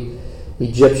early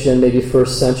Egyptian, maybe 1st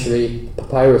century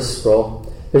papyrus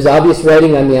scroll. There's obvious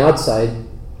writing on the outside.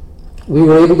 We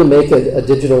were able to make a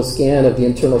digital scan of the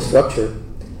internal structure.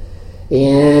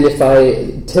 And if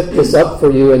I tip this up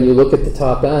for you and you look at the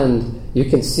top end, you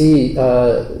can see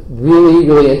really,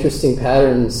 really interesting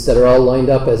patterns that are all lined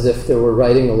up as if there were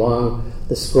writing along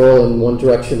the scroll in one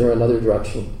direction or another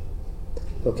direction.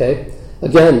 Okay?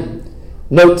 Again,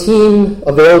 no team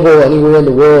available anywhere in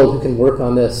the world who can work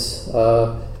on this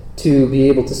to be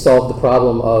able to solve the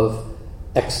problem of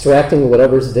extracting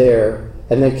whatever's there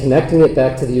and then connecting it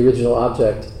back to the original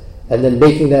object and then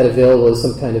making that available as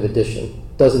some kind of addition.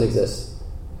 Doesn't exist.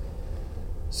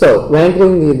 So,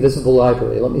 wrangling the invisible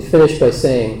library. Let me finish by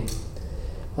saying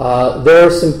there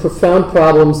are some profound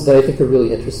problems that I think are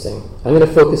really interesting. I'm going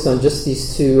to focus on just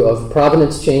these two of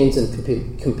provenance chains and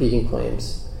competing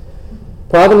claims.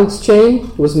 Provenance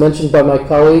chain was mentioned by my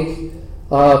colleague.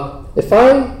 If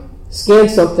I scan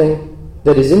something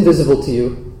that is invisible to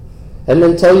you and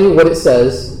then tell you what it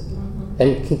says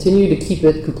and continue to keep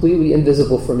it completely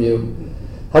invisible from you,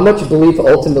 how much belief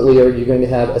ultimately are you going to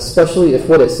have, especially if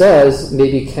what it says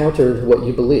maybe countered what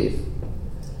you believe?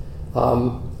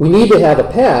 We need to have a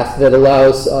path that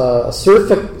allows a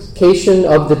certification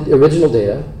of the original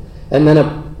data and then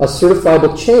a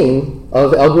certifiable chain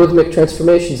of algorithmic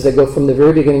transformations that go from the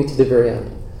very beginning to the very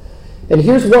end. And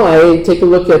here's why. Take a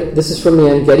look at, this is from the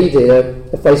Engetty data.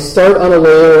 If I start on a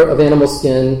layer of animal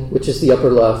skin, which is the upper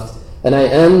left, and I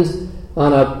end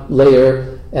on a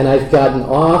layer and I've gotten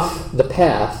off the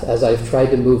path as I've tried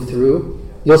to move through,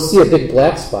 you'll see a big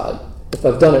black spot. If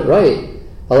I've done it right,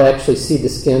 I'll actually see the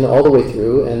skin all the way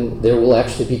through, and there will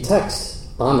actually be text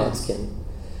on that skin.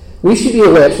 We should be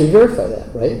able to actually verify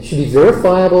that, right? It should be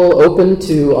verifiable, open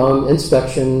to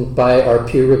inspection by our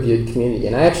peer-reviewed community.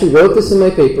 And I actually wrote this in my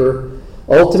paper.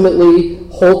 Ultimately,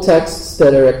 whole texts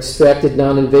that are extracted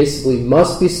non-invasively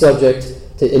must be subject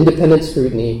to independent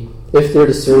scrutiny if they're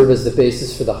to serve as the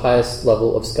basis for the highest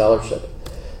level of scholarship.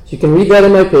 So you can read that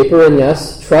in my paper, and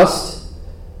yes, trust,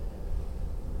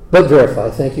 but verify.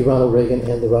 Thank you, Ronald Reagan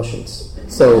and the Russians.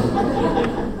 So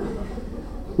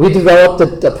we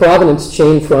developed a provenance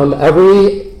chain from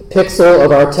every pixel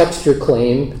of our texture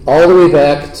claim all the way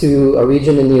back to a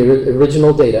region in the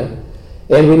original data,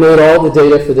 and we made all the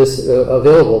data for this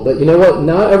available. But you know what?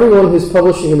 Not everyone who's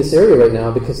publishing in this area right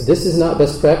now, because this is not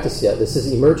best practice yet, this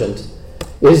is emergent,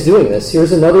 is doing this.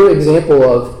 Here's another example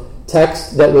of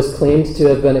text that was claimed to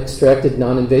have been extracted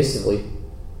non-invasively.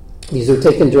 These are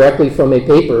taken directly from a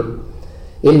paper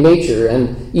in Nature,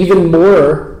 and even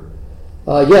more,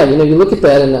 you look at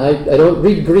that, and I don't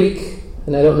read Greek,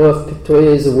 and I don't know if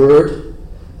pictoia is a word.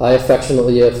 I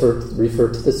affectionately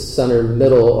refer to the center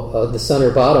middle, the center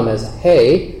bottom as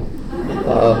hey.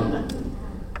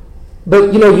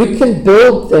 But you can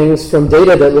build things from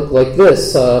data that look like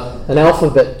this, an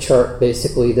alphabet chart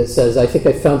basically that says, I think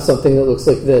I found something that looks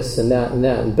like this and that,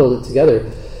 and build it together.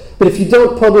 But if you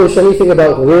don't publish anything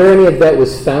about where any of that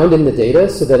was found in the data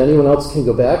so that anyone else can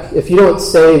go back, if you don't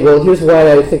say, well, here's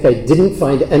why I think I didn't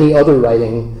find any other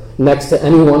writing next to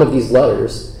any one of these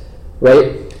letters,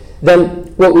 right, then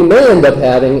what we may end up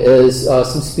having is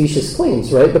some specious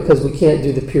claims, right, because we can't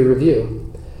do the peer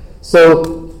review.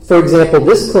 So, for example,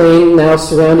 this claim, now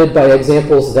surrounded by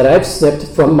examples that I've snipped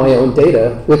from my own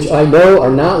data, which I know are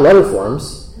not letter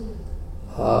forms,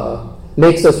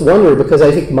 makes us wonder, because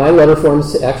I think my letter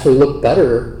forms actually look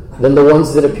better than the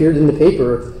ones that appeared in the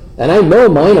paper. And I know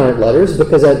mine aren't letters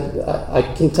because I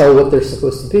can tell what they're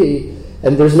supposed to be,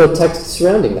 and there's no text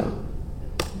surrounding them.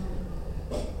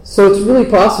 So it's really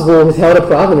possible without a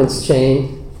provenance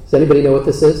chain. Does anybody know what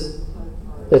this is?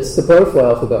 It's the butterfly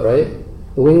alphabet, right?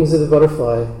 The wings of the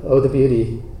butterfly. Oh, the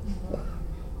beauty.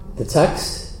 The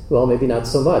text? Well, maybe not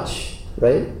so much,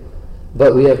 right?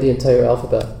 But we have the entire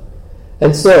alphabet.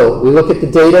 And so we look at the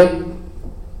data,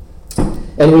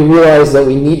 And we realize that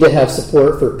we need to have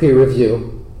support for peer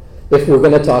review if we're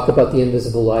going to talk about the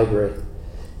invisible library.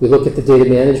 We look at the data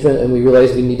management and we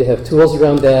realize we need to have tools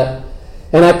around that.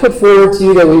 And I put forward to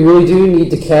you that we really do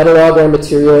need to catalog our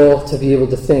material to be able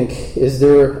to think, is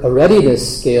there a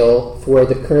readiness scale for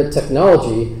the current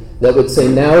technology that would say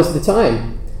now is the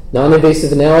time?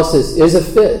 Non-invasive analysis is a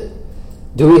fit.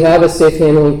 Do we have a safe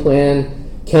handling plan?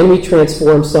 Can we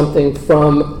transform something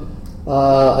from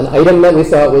an item that we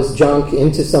thought was junk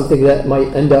into something that might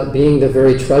end up being the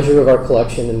very treasure of our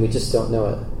collection and we just don't know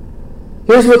it?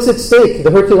 Here's what's at stake.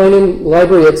 The Herculaneum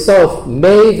Library itself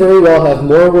may very well have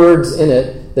more words in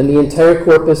it than the entire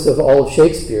corpus of all of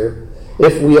Shakespeare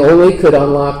if we only could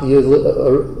unlock the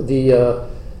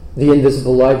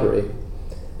invisible library.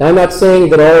 Now, I'm not saying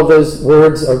that all of those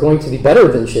words are going to be better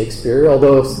than Shakespeare,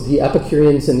 although the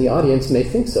Epicureans in the audience may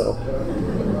think so.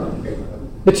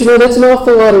 But that's an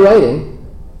awful lot of writing.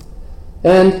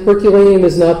 And Herculaneum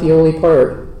is not the only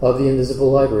part of the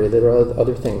invisible library. There are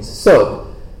other things. So,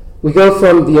 we go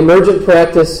from the emergent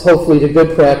practice, hopefully, to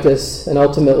good practice, and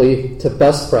ultimately to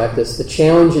best practice. The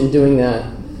challenge in doing that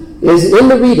is in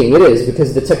the reading. It is,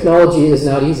 because the technology is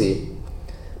not easy.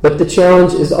 But the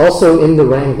challenge is also in the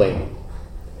wrangling.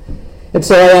 And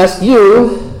so I ask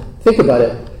you, think about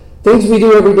it. Things we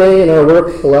do every day in our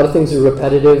work, a lot of things are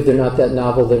repetitive. They're not that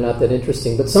novel. They're not that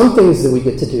interesting. But some things that we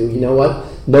get to do, you know what?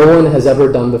 No one has ever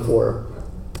done before.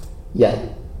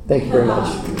 Yet. Thank you very much.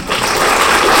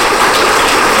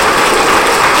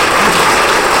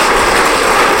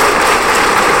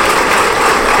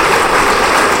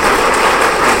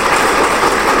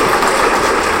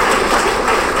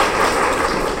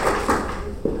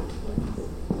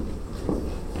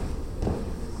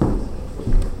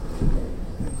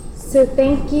 So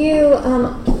thank you.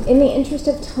 In the interest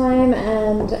of time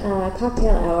and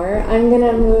cocktail hour, I'm going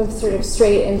to move sort of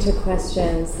straight into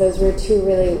questions. Those were two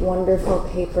really wonderful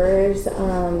papers,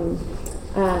 and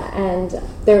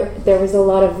there was a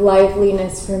lot of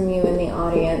liveliness from you in the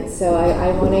audience. So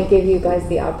I want to give you guys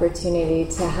the opportunity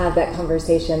to have that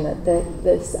conversation that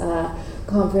this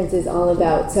conference is all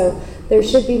about. So there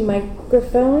should be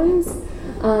microphones,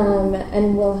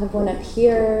 and we'll have one up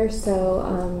here. So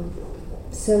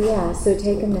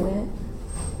take a minute,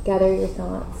 gather your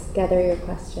thoughts, gather your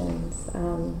questions,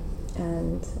 and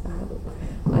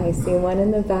I see one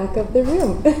in the back of the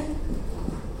room.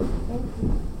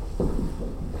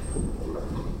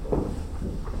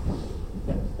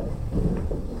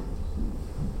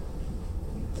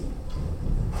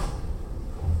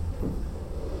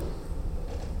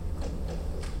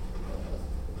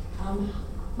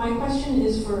 My question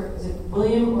is is it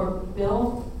William or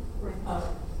Bill?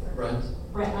 Brent.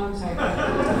 Brent, I'm sorry.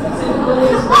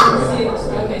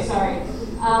 Okay, sorry.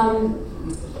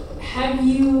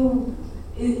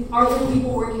 Are there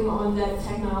people working on that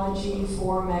technology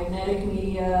for magnetic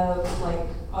media, like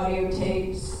audio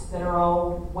tapes that are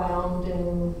all wound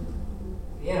and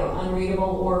unreadable,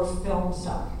 or film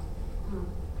stuff?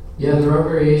 Yeah, there are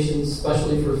variations,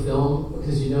 especially for film,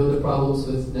 because the problems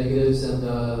with negatives and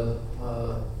the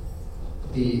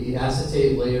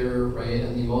acetate layer, right,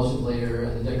 and the emulsion layer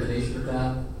and the degradation of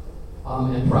that.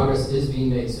 And progress is being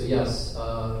made. So yes,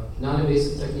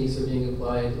 non-invasive techniques are being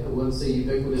applied, I wouldn't say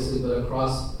ubiquitously, but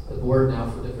across the board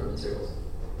now for different materials.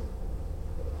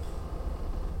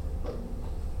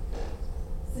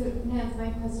 So Nance, my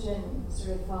question,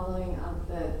 sort of following up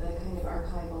the kind of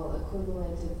archival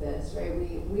equivalent of this, right?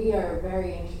 We are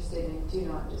very interested in do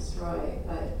not destroy,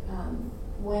 but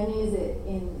when is it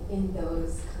in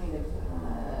those kind of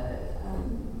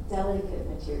delicate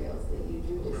materials that you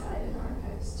do decide in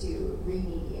archives to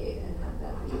remediate and have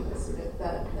that be the sort of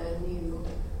the new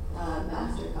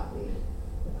master copy?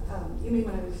 You mean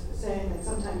when I was saying that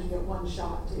sometimes you get one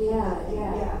shot?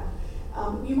 Yeah.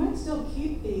 You might still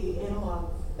keep the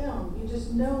analog film. You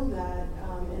just know that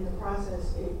in the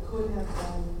process it could have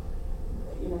been,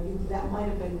 that might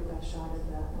have been your best shot at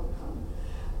that outcome.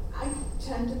 I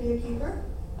tend to be a keeper.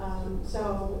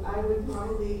 So I would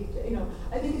probably,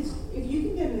 I think if you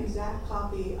can get an exact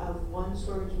copy of one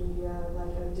storage media,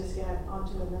 like a diskette,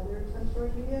 onto another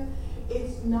storage media,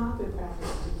 it's not good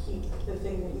practice to keep the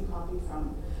thing that you copied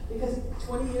from. Because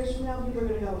 20 years from now, people are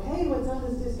going to go, hey, what's on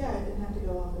this diskette? And have to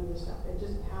go off and do stuff. It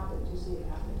just happens. You see it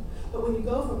happen. But when you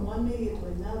go from one media to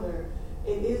another,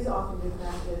 it is often good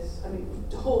practice. I mean,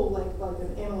 to hold like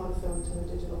an analog film to a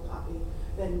digital copy,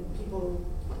 then people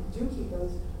do keep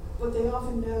those. But they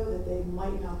often know that they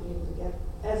might not be able to get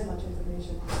as much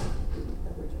information from the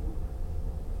original.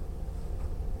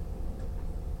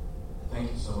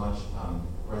 Thank you so much.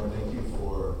 Brent, thank you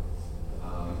for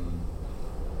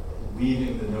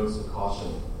weaving the notes of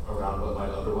caution around what might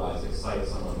otherwise excite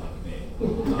someone like me.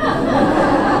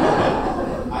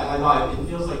 I know it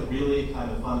feels like really kind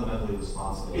of fundamentally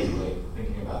responsible way of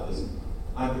thinking about this.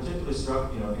 I'm particularly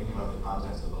struck, thinking about the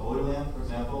context of the Holy Land, for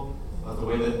example, about the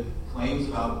way that claims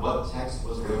about what text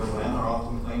was where when are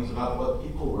often claims about what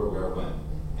people were where when.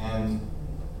 And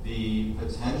the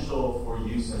potential for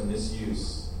use and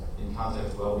misuse in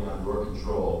context well beyond your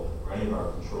control or any of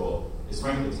our control is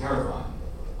frankly terrifying.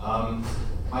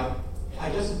 I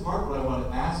guess in part what I want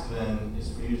to ask then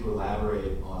is for you to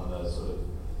elaborate on the sort of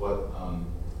what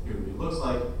your review looks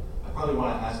like. I probably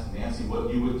want to ask Nancy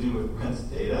what you would do with Brent's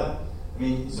data. I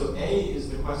mean, so A is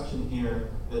the question here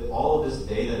that all of this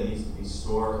data needs to be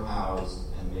stored,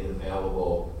 housed, and made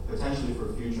available potentially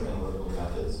for future analytical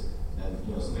methods.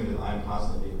 And something that I'm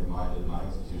constantly being reminded in my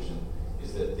institution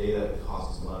is that data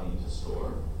costs money to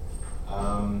store.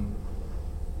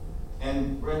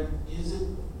 And Brent,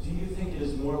 do you think it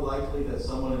is more likely that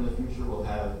someone in the future will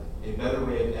have a better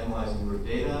way of analyzing your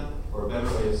data or a better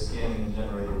way of scanning and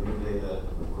generating new data,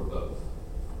 or both?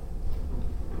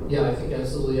 Yeah, I think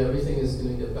absolutely everything is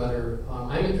going to get better.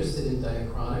 I'm interested in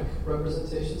diachronic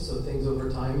representation, so things over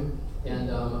time,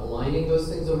 and aligning those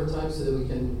things over time so that we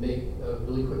can make a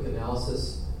really quick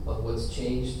analysis of what's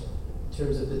changed in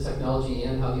terms of the technology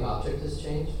and how the object has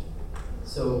changed.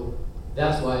 So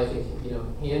that's why I think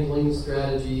handling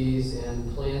strategies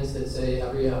and plans that say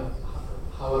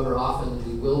however often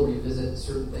we will revisit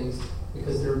certain things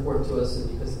because they're important to us and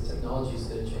because the technology is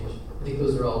going to change. I think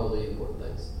those are all really important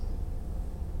things.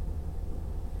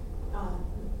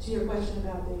 To your question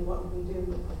about what would we do,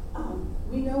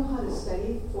 we know how to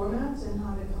study formats and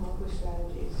how to come up with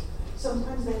strategies.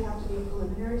 Sometimes they have to be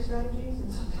preliminary strategies,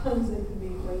 and sometimes they can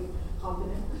be quite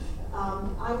competent.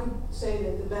 I would say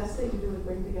that the best thing to do is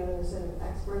bring together a set of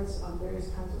experts on various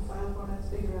kinds of file formats,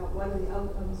 figure out what are the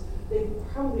outcomes. They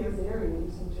probably are varying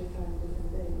since you're trying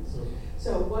different things.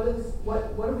 So what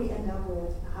do we end up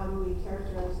with? How do we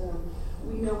characterize them?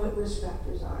 We know what risk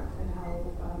factors are and how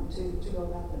to go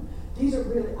about them. These are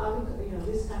really,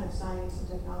 this kind of science and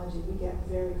technology, we get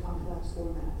very complex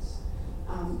formats.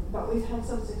 But we've had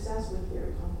some success with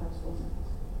very complex formats.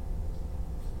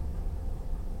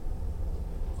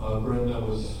 Brent, that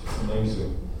was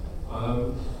amazing.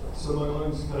 So my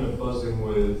mind's kind of buzzing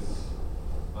with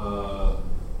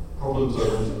problems I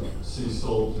want to see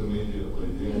solved immediately.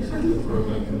 The anti-differ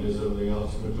mechanism, the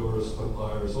Archimedes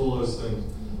papyrus, all those things.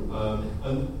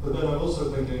 But then I'm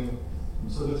also thinking,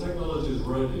 so the technology is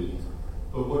ready,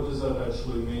 but what does that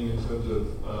actually mean in terms of,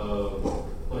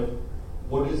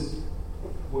 what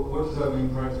does that mean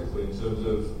practically in terms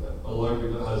of a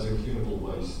library that has incunable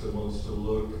waste and wants to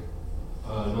look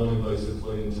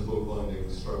non-invasively into bookbinding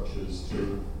structures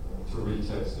to read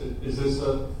text? Is this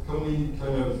can we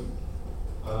kind of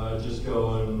just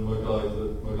go and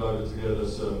MacGyver together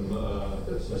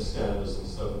some scanners and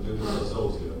stuff and do this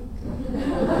ourselves here?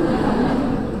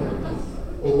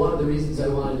 Well, one of the reasons I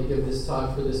wanted to give this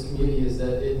talk for this community is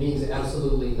that it means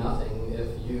absolutely nothing if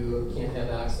you can't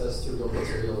have access to real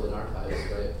material in archives,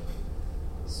 right?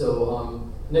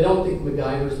 So, and I don't think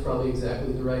MacGyver is probably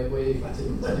exactly the right way to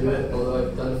do it, although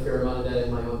I've done a fair amount of that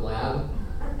in my own lab.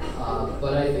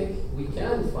 But I think we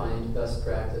can find best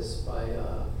practice by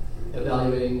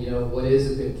evaluating, what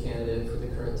is a good candidate for the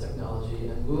current technology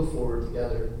and move forward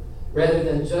together, rather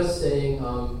than just saying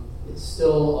it's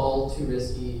still all too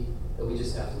risky that we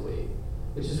just have to wait,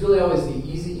 which is really always the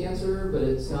easy answer, but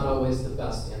it's not always the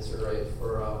best answer, right,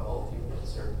 for all people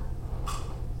concerned.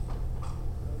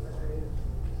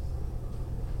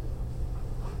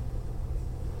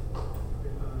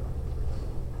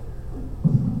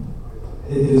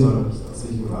 It is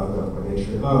speaking about by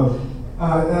nature.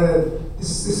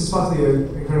 This is possibly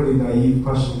an incredibly naive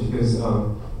question because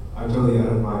I'm totally out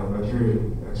of my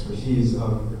period expertise.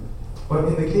 But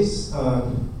in the case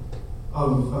of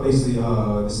basically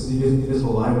this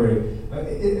invisible library,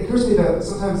 it occurs to me that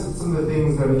sometimes some of the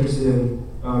things that I'm interested in,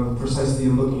 precisely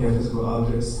looking at physical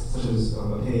objects such as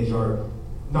a page, are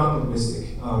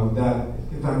non-linguistic. That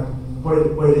in fact,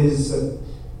 what it is I'm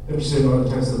interested in are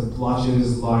types of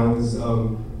blotches, lines,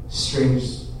 strange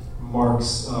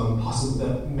marks, possible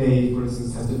that may, for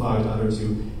instance, testify either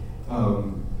to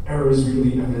errors,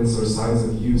 really evidence, or signs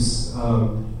of use.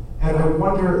 And I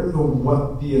wonder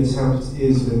what the attempt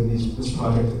is in this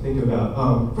project to think about.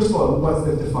 First of all, what's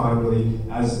defined really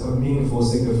as a meaningful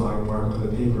signifying mark on the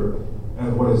paper,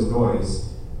 and what is noise?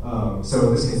 So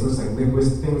in this case, it looks like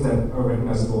things that are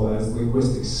recognizable as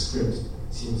linguistic script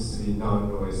seems to be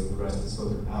non-noise, and the rest is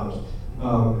spoken out.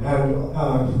 And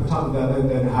on top of that,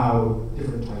 then how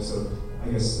different types of,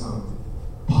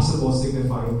 possible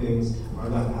signifying things are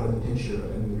left out of the picture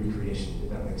in the recreation, if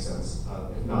that makes sense.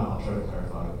 If not, I'll try to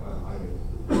clarify.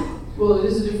 Well, it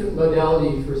is a different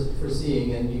modality for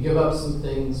seeing, and you give up some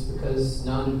things because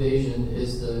non-invasion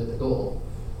is the goal.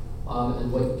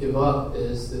 And what you give up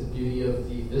is the beauty of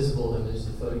the visible image,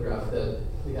 the photograph that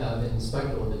we have in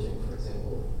spectral imaging, for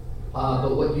example.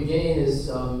 But what you gain is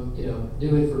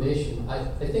new information. I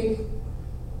think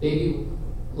maybe,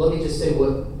 let me just say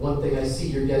one thing I see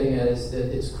you're getting at is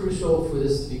that it's crucial for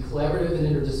this to be collaborative and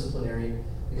interdisciplinary,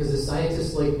 because a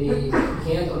scientist like me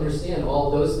can't understand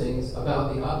all those things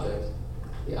about the object.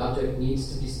 The object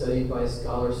needs to be studied by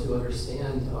scholars who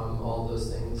understand all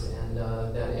those things, and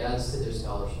that adds to their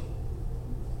scholarship.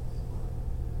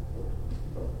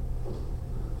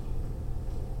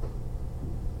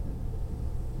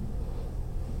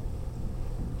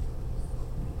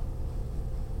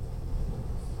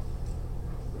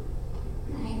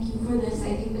 Thank you for this.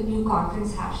 I think the new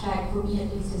conference hashtag, for me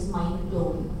at least, is mind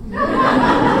blown.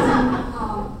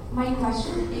 My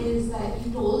question is that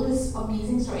you told this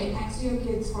amazing story. Thanks to your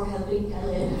kids for helping tell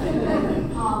it.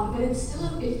 But it's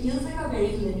still, it feels like a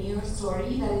very linear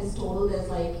story that is told as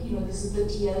this is the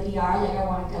TLDR, I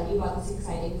want to tell you about this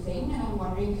exciting thing. And I'm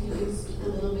wondering if you could speak a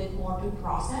little bit more to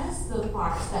process the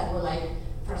parts that were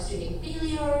frustrating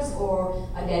failures or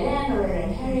a dead end or a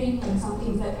red herring, some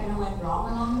things that kind of went wrong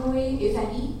along the way, if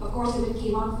any. Of course, if it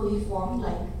came out fully formed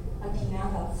like Athena,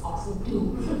 that's awesome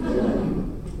too.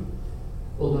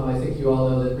 Well, no, I think you all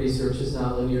know that research is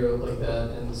not linear like that,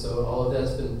 and so all of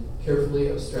that's been carefully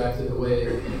abstracted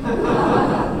away,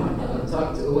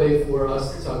 tucked away for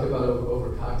us to talk about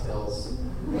over cocktails.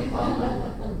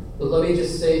 But let me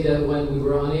just say that when we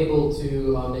were unable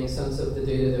to make sense of the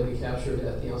data that we captured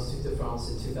at the Institut de France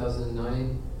in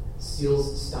 2009,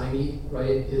 seals stymied, right,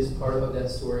 is part of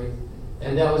that story.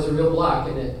 And that was a real block,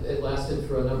 and it lasted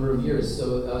for a number of years.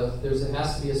 So there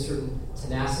has to be a certain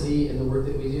tenacity in the work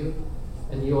that we do.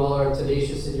 And you all are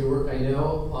tenacious in your work, I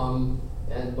know.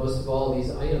 And most of all,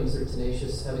 these items are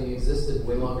tenacious, having existed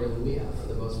way longer than we have, for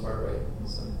the most part, right?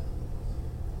 So.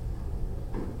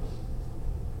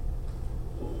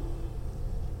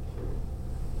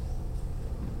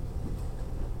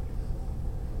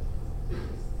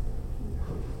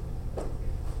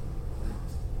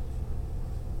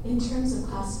 In terms of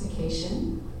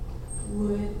classification,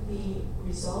 would the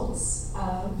results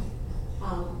of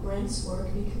Brent's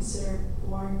work be considered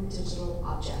born digital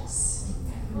objects?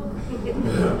 I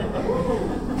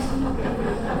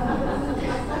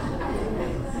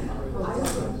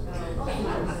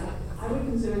would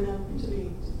consider them to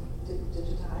be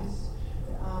digitized,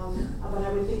 but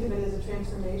I would think of it as a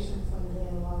transformation from the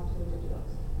analog to the digital.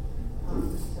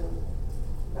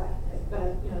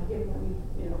 But given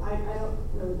that I don't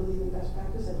really believe in best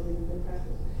practice. I believe in good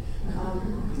practice,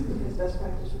 because best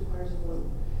practice requires a vote.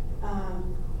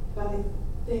 But I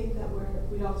think that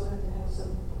we also have to have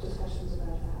some discussions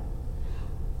about that.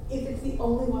 If it's the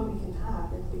only one we can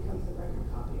have, it becomes the record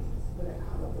copy,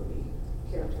 however we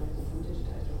characterize it from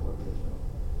digitized or digital.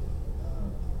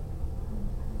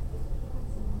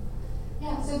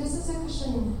 Yeah, so this is a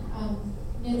question,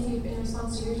 Nancy, in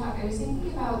response to your talk. I was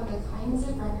thinking about the kinds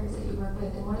of records that you work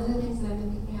with, and one of the things that I've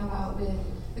been thinking about with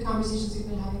the conversations we've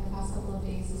been having the past couple of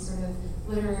days is sort of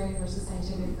literary versus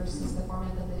scientific versus the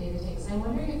format that the data takes. And I'm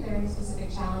wondering if there are any specific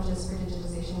challenges for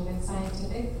digitization with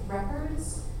scientific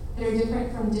records that are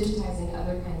different from digitizing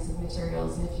other kinds of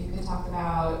materials, and if you could talk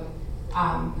about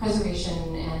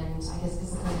preservation and, I guess,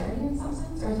 disciplinarity in some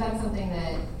sense, or if that's something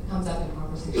that comes up in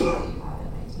conversations that you have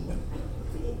at MIT.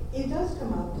 It does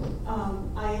come up.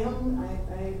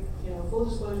 Full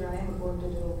disclosure, I am a born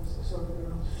digital sort of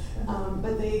girl.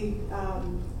 But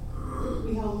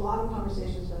we have a lot of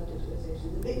conversations about digitization.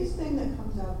 The biggest thing that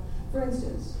comes up, for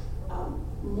instance,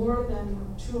 more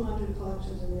than 200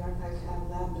 collections in the archives have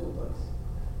lab notebooks.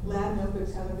 Lab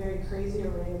notebooks have a very crazy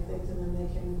array of things in them. They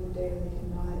can include data, they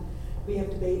cannot. We have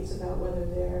debates about whether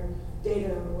they're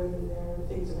data or whether they're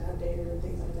things about data or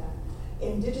things like that.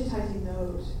 In digitizing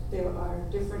those, there are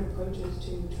different approaches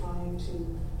to trying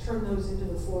to turn those into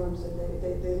the forms that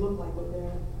they look like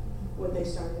what they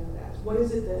started out as.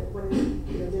 There's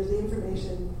the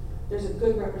information, there's a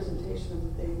good representation of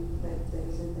the thing that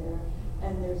is in there,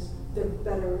 and there's the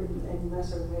better and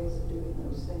lesser ways of doing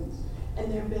those things.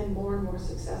 And there have been more and more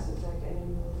successes, like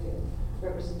any look at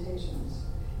representations.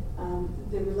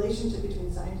 The relationship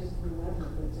between scientists and lab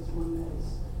notebooks is one that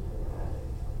is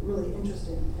really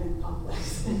interesting and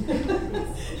complex.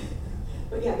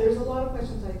 But yeah, there's a lot of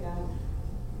questions like that.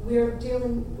 We're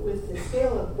dealing with the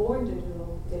scale of born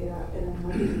digital data in a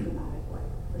much dramatic way,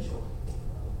 for sure.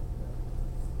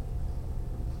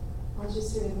 I'll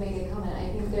just sort of make a comment. I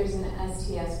think there's an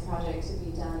STS project to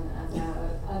be done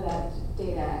about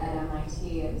data at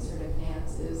MIT and sort of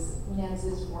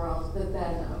Nance's world, but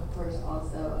then of course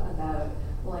also about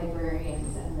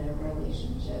librarians and their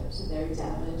relationship to their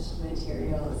damaged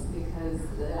materials, because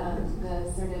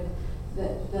the sort of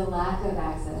the lack of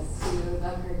access to the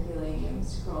Herculaneum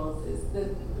scrolls is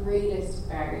the greatest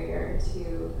barrier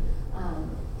to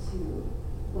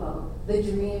the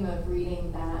dream of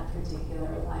reading that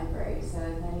particular library. So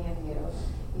if any of you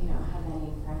have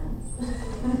any friends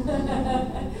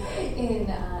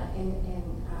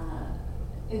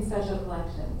in special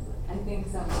collections, I think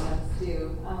some of us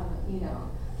do.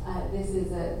 This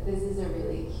is a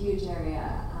really huge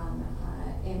area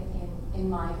in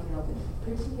my field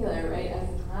in particular, right? As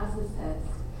a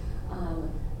classicist,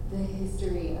 the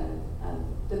history of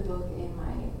the book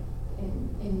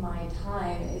in my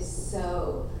time is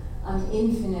so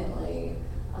infinitely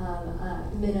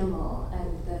minimal,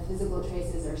 and the physical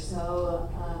traces are so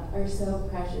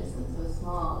precious and so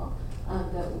small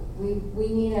that we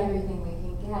need everything we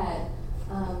can get.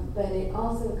 But it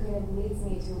also kind of leads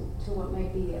me to what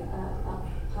might be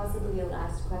possibly a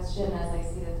last question, as I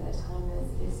see that the time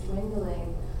is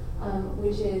dwindling,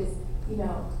 which is,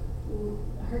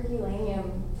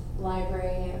 Herculaneum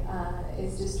Library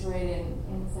is destroyed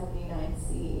in 79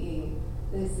 CE.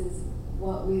 This is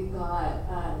what we've got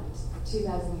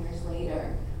 2,000 years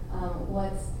later.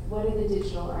 What do the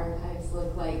digital archives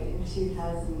look like in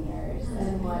 2,000 years?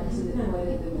 And what do the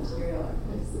material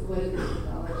archives, what do the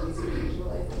technologies for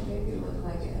visualizing maybe look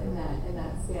like in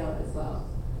that scale as well?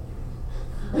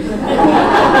 The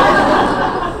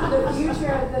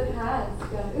future of the past,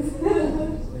 guys.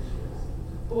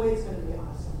 Boy, it's going to be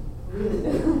awesome.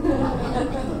 Really.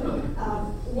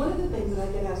 One of the things that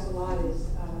I get asked a lot is,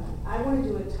 I want to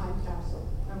do a time capsule.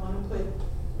 I want to put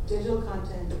digital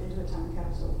content into a time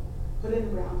capsule, put it in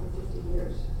the ground for 50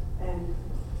 years,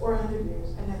 or 100 years,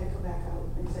 and have it come back out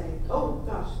and say, oh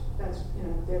gosh, that's,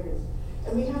 there it is.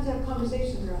 And we have to have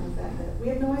conversations around the fact that we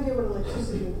have no idea what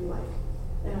electricity would be like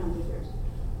in 100 years.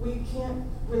 We can't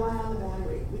rely on the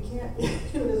battery. We can't,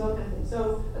 there's all kinds of things.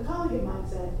 So a colleague of mine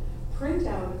said, print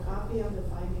out a copy of the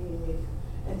Finding Unique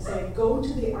and say, go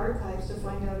to the archives to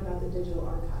find out about the digital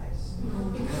archives.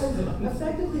 Because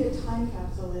effectively a time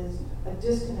capsule is a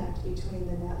disconnect between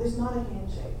the now. There's not a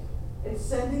handshake. It's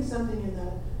sending something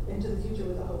into the future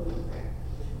with a hope and a prayer.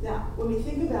 Now, when we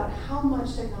think about how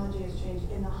much technology has changed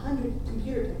in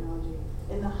computer technology,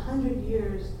 in the 100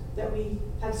 years that we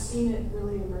have seen it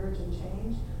really emerge and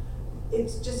change,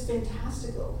 it's just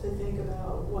fantastical to think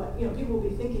about what, people will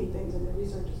be thinking things and the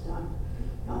research is done.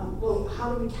 Well,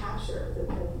 how do we capture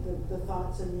the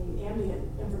thoughts and the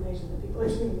ambient information that people are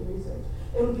doing in the research?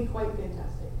 It would be quite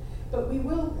fantastic. But we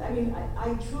will,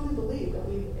 I truly believe that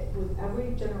with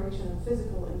every generation of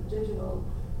physical and digital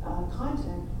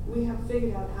content, we have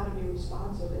figured out how to be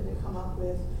responsive and to come up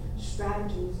with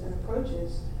strategies and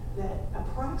approaches that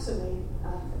approximate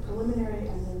preliminary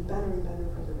and then better and better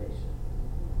preservation.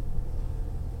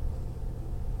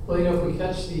 Well, if we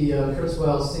catch the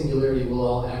Kurzweil singularity, we'll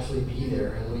all actually be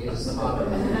there, and we get to talk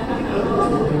about it.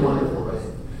 It's really wonderful, right?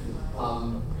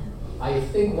 I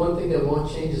think one thing that won't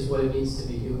change is what it means to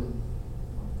be human,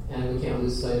 and we can't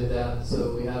lose sight of that.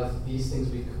 So we have these things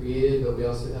we created, but we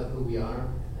also have who we are,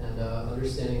 and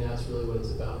understanding that's really what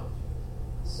it's about.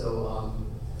 So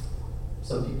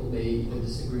some people may even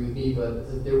disagree with me,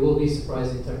 but there will be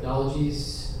surprising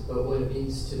technologies. But what it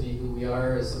means to be who we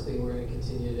are is something we're going to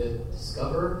continue to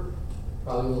discover.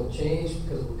 Probably won't change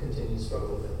because we'll continue to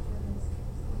struggle with it.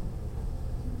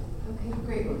 Okay,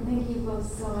 great. Well, thank you both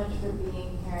so much for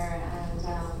being here. And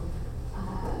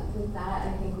with that, I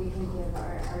think we can give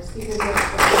our speakers a